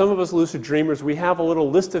 So some of us lucid dreamers, we have a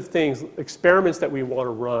little list of things, experiments that we want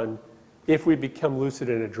to run if we become lucid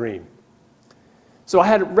in a dream. So I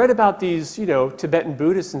had read about these, Tibetan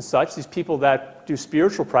Buddhists and such, these people that do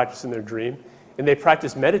spiritual practice in their dream, and they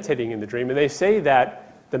practice meditating in the dream, and they say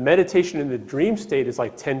that the meditation in the dream state is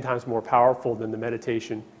like 10 times more powerful than the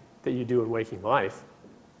meditation that you do in waking life.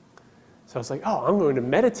 So I was like, oh, I'm going to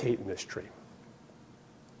meditate in this dream.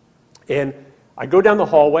 And I go down the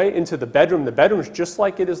hallway into the bedroom. The bedroom is just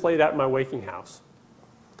like it is laid out in my waking house.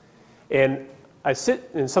 And I sit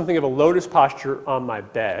in something of a lotus posture on my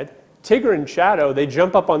bed. Tigger and Shadow, they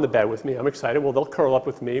jump up on the bed with me. I'm excited. Well, they'll curl up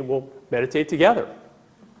with me. We'll meditate together.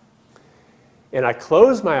 And I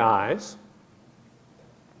close my eyes,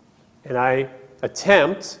 and I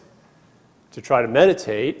attempt to try to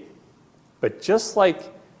meditate. But just like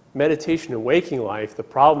meditation and waking life, the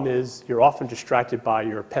problem is you're often distracted by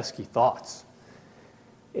your pesky thoughts.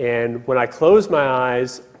 And when I close my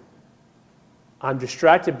eyes, I'm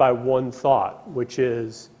distracted by one thought, which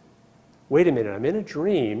is, wait a minute, I'm in a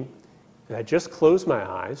dream, and I just closed my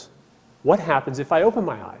eyes. What happens if I open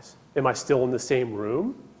my eyes? Am I still in the same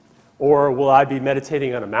room? Or will I be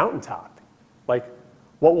meditating on a mountaintop? Like,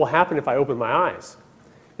 what will happen if I open my eyes?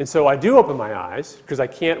 And so I do open my eyes, because I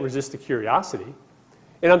can't resist the curiosity,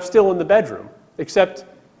 and I'm still in the bedroom, except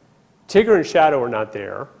Tigger and Shadow are not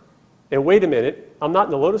there. And wait a minute, I'm not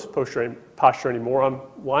in the lotus posture anymore. I'm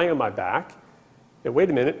lying on my back. And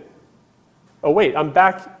wait a minute. Oh, wait, I'm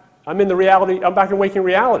back. I'm in the reality. I'm back in waking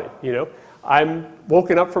reality, I'm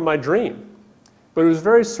woken up from my dream. But it was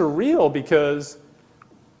very surreal because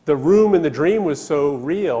the room in the dream was so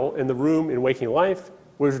real, and the room in waking life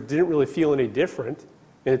didn't really feel any different.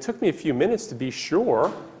 And it took me a few minutes to be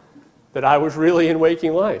sure that I was really in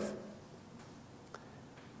waking life.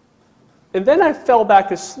 And then I fell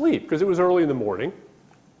back asleep because it was early in the morning,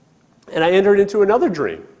 and I entered into another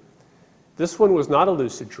dream. This one was not a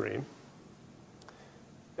lucid dream.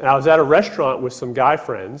 And I was at a restaurant with some guy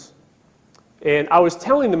friends, and I was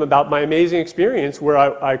telling them about my amazing experience where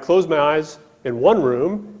I closed my eyes in one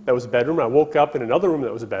room that was a bedroom, I woke up in another room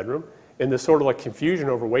that was a bedroom, and this sort of like confusion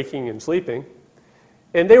over waking and sleeping.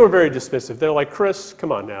 And they were very dismissive. They're like, Chris,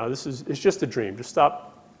 come on now, it's just a dream. Just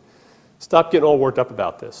stop getting all worked up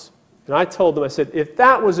about this. And I told them, I said, if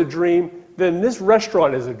that was a dream, then this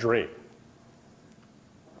restaurant is a dream.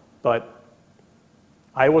 But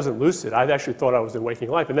I wasn't lucid. I actually thought I was in waking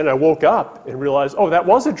life. And then I woke up and realized, oh, that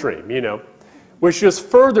was a dream, which just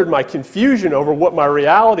furthered my confusion over what my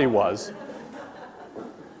reality was.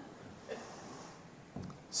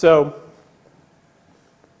 So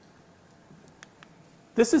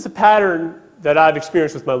this is a pattern that I've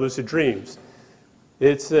experienced with my lucid dreams.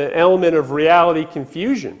 It's an element of reality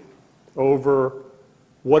confusion over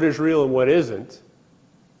what is real and what isn't.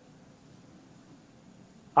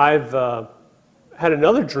 I've had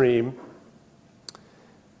another dream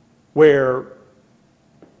where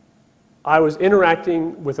I was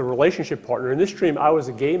interacting with a relationship partner. In this dream, I was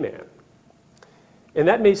a gay man. And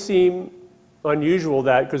that may seem unusual,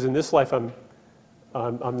 that because in this life I'm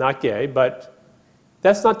not gay, but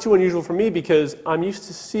that's not too unusual for me because I'm used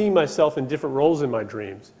to seeing myself in different roles in my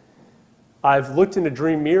dreams. I've looked in a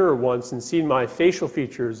dream mirror once and seen my facial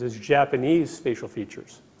features as Japanese facial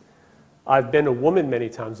features. I've been a woman many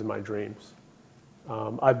times in my dreams.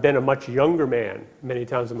 I've been a much younger man many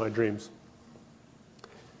times in my dreams.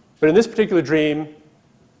 But in this particular dream,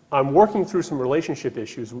 I'm working through some relationship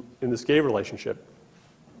issues in this gay relationship.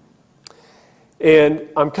 And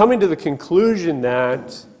I'm coming to the conclusion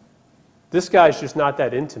that this guy's just not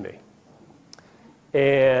that into me.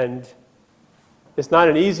 And it's not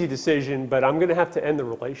an easy decision, but I'm going to have to end the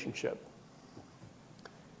relationship.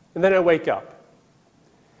 And then I wake up.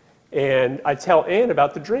 And I tell Anne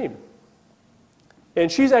about the dream.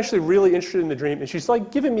 And she's actually really interested in the dream. And she's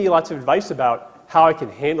like giving me lots of advice about how I can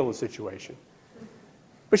handle the situation.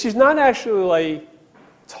 But she's not actually like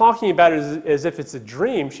talking about it as if it's a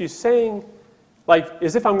dream. She's saying, like,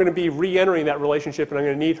 as if I'm going to be re-entering that relationship and I'm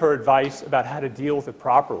going to need her advice about how to deal with it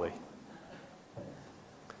properly.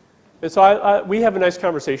 And so we have a nice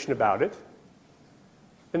conversation about it.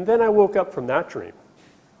 And then I woke up from that dream.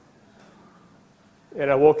 And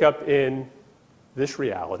I woke up in this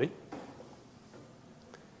reality.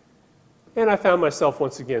 And I found myself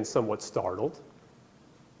once again somewhat startled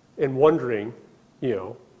and wondering,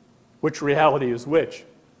 which reality is which.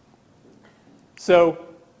 So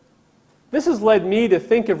this has led me to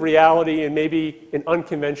think of reality in maybe an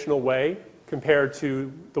unconventional way compared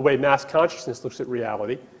to the way mass consciousness looks at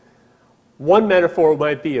reality. One metaphor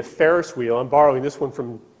might be a Ferris wheel. I'm borrowing this one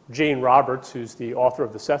from Jane Roberts, who's the author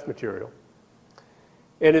of the Seth material.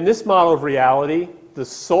 And in this model of reality, the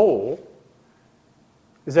soul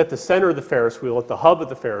is at the center of the Ferris wheel, at the hub of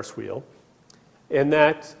the Ferris wheel, and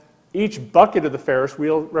that each bucket of the Ferris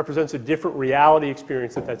wheel represents a different reality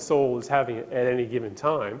experience that that soul is having at any given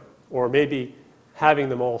time, or maybe having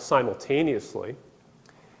them all simultaneously.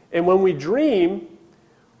 And when we dream,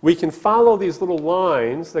 we can follow these little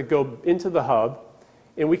lines that go into the hub,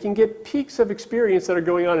 and we can get peaks of experience that are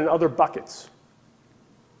going on in other buckets.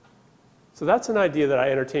 So that's an idea that I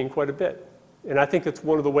entertain quite a bit. And I think it's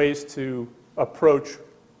one of the ways to approach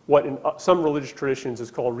what in some religious traditions is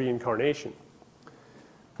called reincarnation,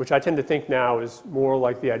 which I tend to think now is more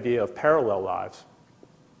like the idea of parallel lives.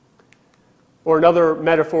 Or another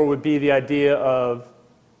metaphor would be the idea of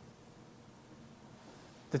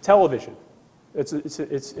the television.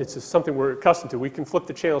 It's something we're accustomed to. We can flip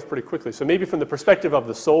the channels pretty quickly. So maybe from the perspective of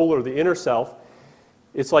the soul or the inner self,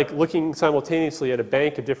 it's like looking simultaneously at a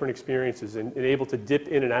bank of different experiences and able to dip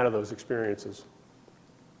in and out of those experiences.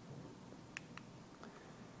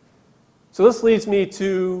 So this leads me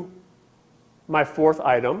to my fourth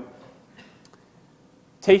item,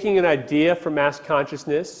 taking an idea from mass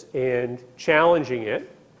consciousness and challenging it.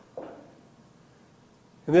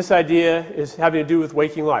 And this idea is having to do with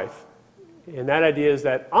waking life. And that idea is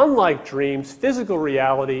that unlike dreams, physical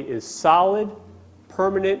reality is solid,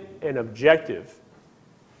 permanent, and objective.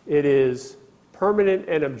 It is permanent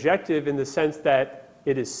and objective in the sense that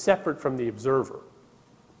it is separate from the observer.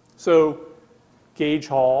 So Gage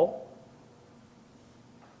Hall,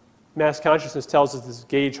 mass consciousness tells us this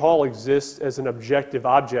Gage Hall exists as an objective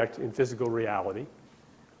object in physical reality.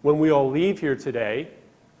 When we all leave here today,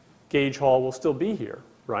 Gage Hall will still be here,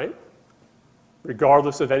 right?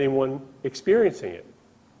 Regardless of anyone experiencing it.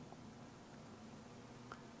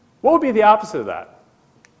 What would be the opposite of that?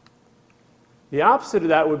 The opposite of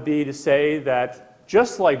that would be to say that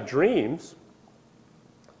just like dreams,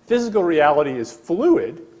 physical reality is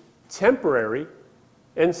fluid, temporary,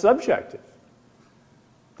 and subjective.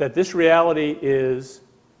 That this reality is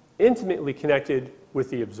intimately connected with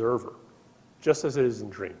the observer, just as it is in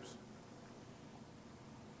dreams.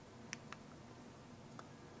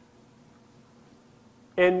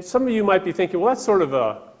 And some of you might be thinking, well, that's sort of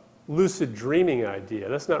a lucid dreaming idea.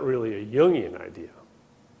 That's not really a Jungian idea.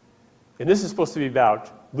 And this is supposed to be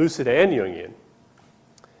about lucid and Jungian.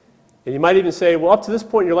 And you might even say, well, up to this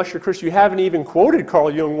point in your lecture, Chris, you haven't even quoted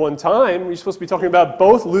Carl Jung one time. You're supposed to be talking about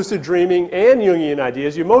both lucid dreaming and Jungian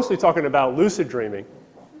ideas. You're mostly talking about lucid dreaming.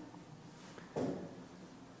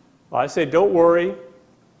 Well, I say, don't worry.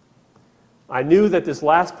 I knew that this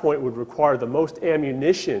last point would require the most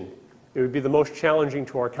ammunition. It would be the most challenging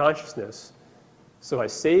to our consciousness. So I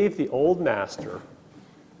saved the old master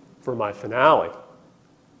for my finale.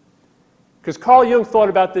 Because Carl Jung thought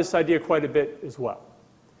about this idea quite a bit as well.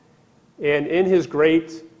 And in his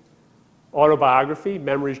great autobiography,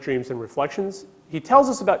 Memories, Dreams, and Reflections, he tells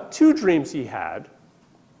us about 2 dreams he had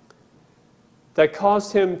that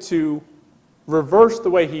caused him to reverse the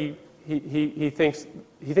way he thinks,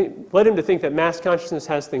 led him to think that mass consciousness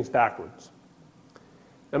has things backwards.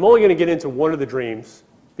 I'm only going to get into one of the dreams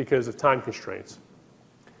because of time constraints.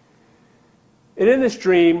 And in this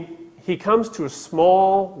dream, he comes to a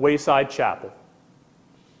small wayside chapel.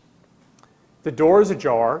 The door is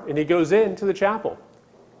ajar, and he goes into the chapel.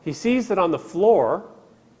 He sees that on the floor,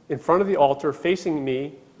 in front of the altar, facing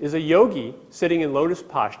me, is a yogi sitting in lotus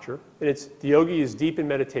posture, and the yogi is deep in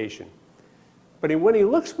meditation. But when he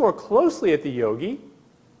looks more closely at the yogi,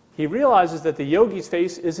 he realizes that the yogi's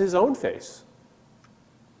face is his own face.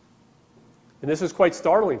 And this was quite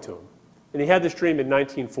startling to him. And he had this dream in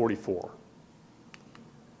 1944.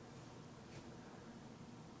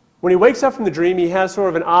 When he wakes up from the dream, he has sort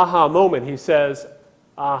of an aha moment. He says,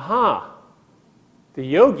 aha, the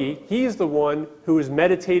yogi, he's the one who is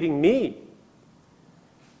meditating me.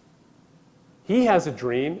 He has a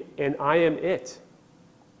dream, and I am it.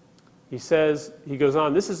 He says, he goes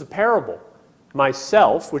on, this is a parable.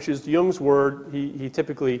 Myself, which is Jung's word, he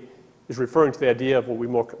typically is referring to the idea of what we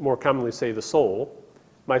more commonly say, the soul.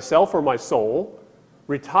 Myself, or my soul,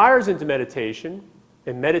 retires into meditation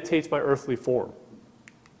and meditates my earthly form.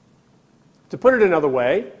 To put it another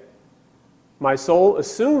way, my soul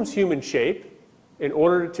assumes human shape in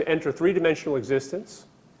order to enter 3-dimensional existence,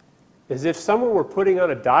 as if someone were putting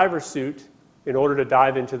on a diver suit in order to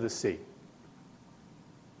dive into the sea.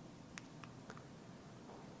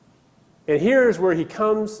 And here's where he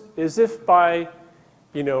comes, as if by,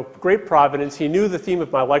 great providence, he knew the theme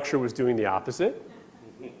of my lecture was doing the opposite.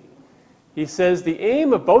 He says the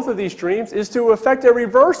aim of both of these dreams is to effect a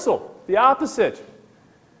reversal, the opposite,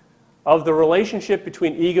 of the relationship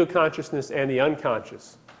between ego consciousness and the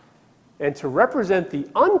unconscious, and to represent the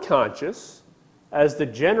unconscious as the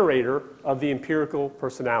generator of the empirical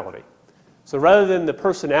personality. So rather than the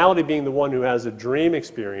personality being the one who has a dream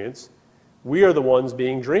experience, we are the ones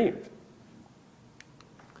being dreamed.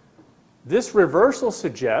 This reversal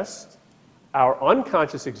suggests our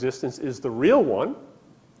unconscious existence is the real one,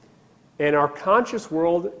 and our conscious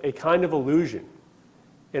world a kind of illusion,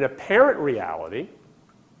 an apparent reality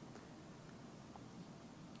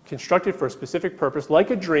constructed for a specific purpose,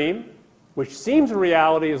 like a dream, which seems a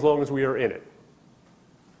reality as long as we are in it.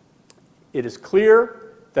 It is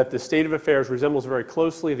clear that the state of affairs resembles very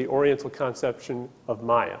closely the Oriental conception of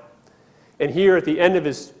Maya. And here at the end of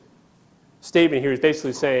his statement here, he's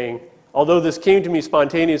basically saying, although this came to me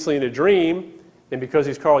spontaneously in a dream, and because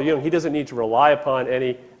he's Carl Jung, he doesn't need to rely upon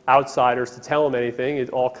any outsiders to tell him anything. It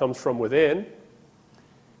all comes from within.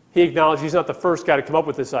 He acknowledged he's not the first guy to come up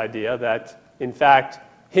with this idea that, in fact,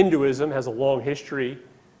 Hinduism has a long history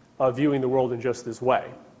of viewing the world in just this way.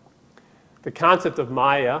 The concept of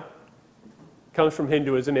Maya comes from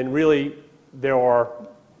Hinduism, and really there are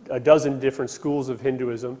a dozen different schools of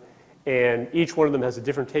Hinduism, and each one of them has a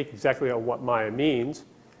different take exactly on what Maya means.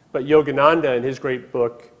 But Yogananda, in his great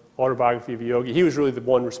book, Autobiography of a Yogi, he was really the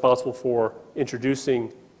one responsible for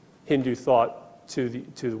introducing Hindu thought to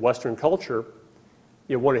the Western culture.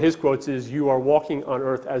 One of his quotes is, "You are walking on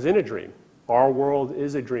earth as in a dream. Our world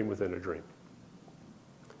is a dream within a dream."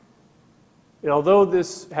 And although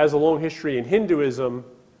this has a long history in Hinduism,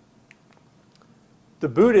 the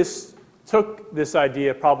Buddhists took this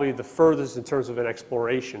idea probably the furthest in terms of an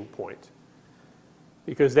exploration point,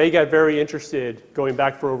 because they got very interested, going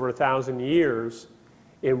back for over 1,000 years,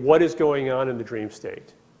 in what is going on in the dream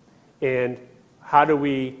state. And how do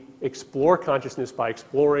we explore consciousness by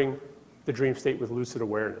exploring the dream state with lucid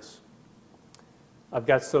awareness. I've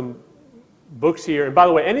got some books here. And by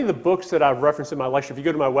the way, any of the books that I've referenced in my lecture, if you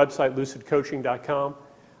go to my website, lucidcoaching.com,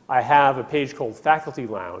 I have a page called Faculty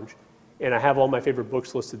Lounge, and I have all my favorite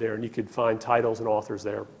books listed there, and you could find titles and authors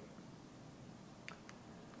there.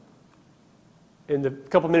 In the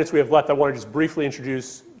couple minutes we have left, I want to just briefly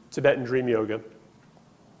introduce Tibetan Dream Yoga.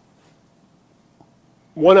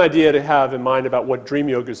 One idea to have in mind about what Dream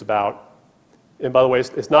Yoga is about, and by the way,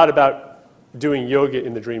 it's not about doing yoga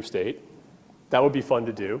in the dream state. That would be fun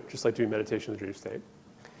to do, just like doing meditation in the dream state.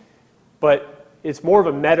 But it's more of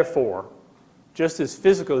a metaphor, just as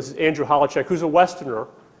physical. This is Andrew Holacek, who's a Westerner,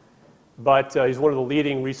 but he's one of the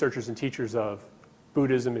leading researchers and teachers of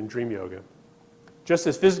Buddhism and Dream Yoga. Just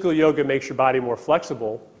as physical yoga makes your body more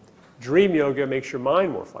flexible, Dream yoga makes your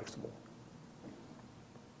mind more flexible.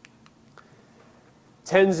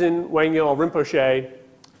 Tenzin Wangyal Rinpoche,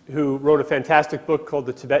 who wrote a fantastic book called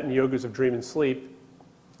The Tibetan Yogas of Dream and Sleep,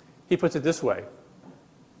 he puts it this way.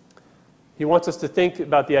 He wants us to think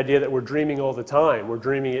about the idea that we're dreaming all the time. We're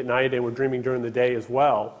dreaming at night and we're dreaming during the day as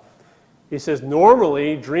well. He says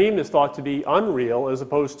normally dream is thought to be unreal as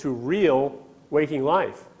opposed to real waking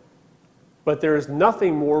life. But there is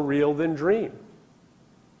nothing more real than dream.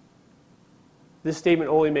 This statement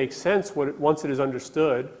only makes sense once it is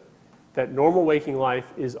understood that normal waking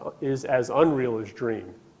life is as unreal as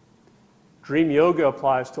dream. Dream yoga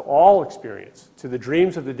applies to all experience, to the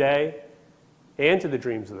dreams of the day and to the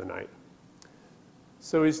dreams of the night.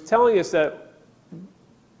 So he's telling us that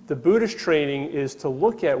the Buddhist training is to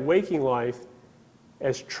look at waking life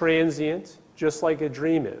as transient, just like a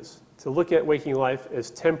dream is. To look at waking life as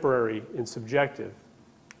temporary and subjective.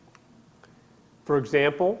 For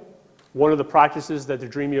example, one of the practices that the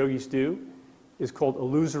dream yogis do is called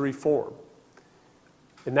illusory form.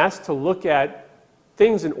 And that's to look at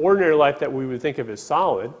things in ordinary life that we would think of as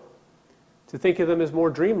solid, to think of them as more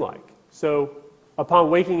dreamlike. So upon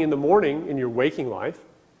waking in the morning in your waking life,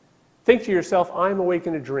 think to yourself, I'm awake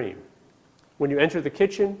in a dream. When you enter the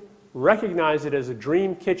kitchen, recognize it as a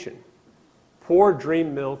dream kitchen. Pour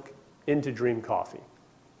dream milk into dream coffee.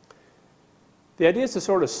 The idea is to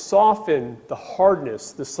sort of soften the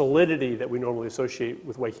hardness, the solidity that we normally associate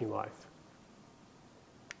with waking life.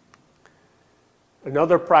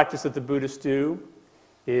 Another practice that the Buddhists do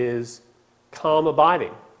is calm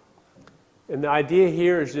abiding. And the idea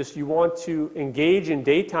here is just you want to engage in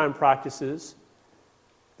daytime practices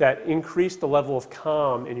that increase the level of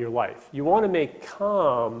calm in your life. You want to make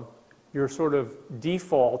calm your sort of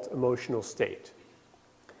default emotional state.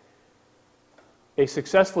 A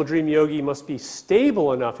successful dream yogi must be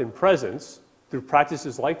stable enough in presence through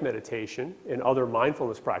practices like meditation and other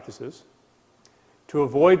mindfulness practices to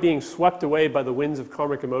avoid being swept away by the winds of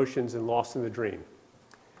karmic emotions and lost in the dream.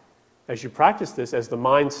 As you practice this, as the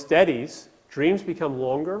mind steadies, dreams become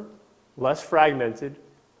longer, less fragmented,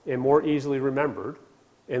 and more easily remembered,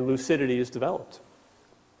 and lucidity is developed.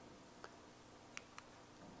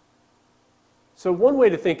 So one way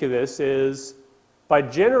to think of this is by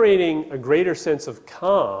generating a greater sense of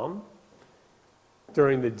calm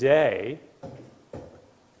during the day,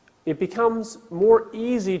 it becomes more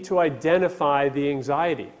easy to identify the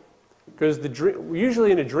anxiety. Because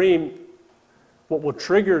usually in a dream, what will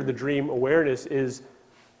trigger the dream awareness is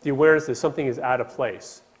the awareness that something is out of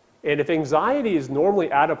place. And if anxiety is normally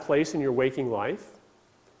out of place in your waking life,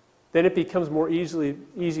 then it becomes more easy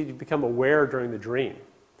to become aware during the dream.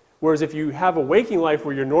 Whereas if you have a waking life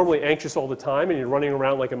where you're normally anxious all the time and you're running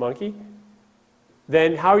around like a monkey,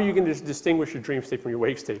 then how are you going to distinguish your dream state from your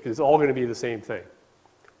wake state? Because it's all going to be the same thing.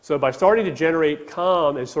 So by starting to generate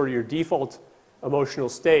calm as sort of your default emotional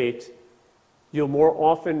state, you'll more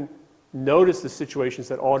often notice the situations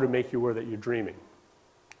that ought to make you aware that you're dreaming.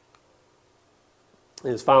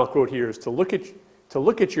 And his final quote here is to look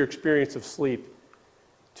at your experience of sleep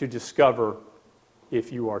to discover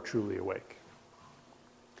if you are truly awake.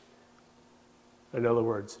 In other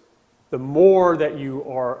words, the more that you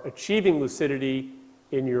are achieving lucidity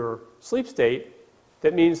in your sleep state,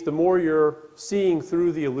 that means the more you're seeing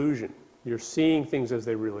through the illusion. You're seeing things as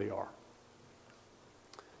they really are.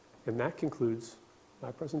 And that concludes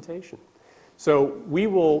my presentation. So we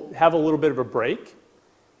will have a little bit of a break,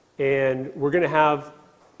 and we're going to have,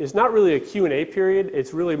 it's not really a Q&A period,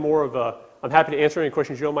 it's really more of a, I'm happy to answer any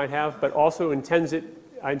questions you all might have, but also I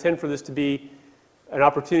intend for this to be an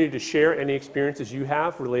opportunity to share any experiences you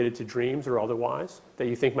have related to dreams or otherwise that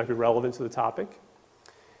you think might be relevant to the topic.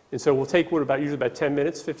 And so we'll take usually about 10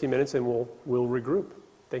 minutes, 15 minutes, and we'll regroup.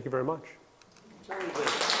 Thank you very much.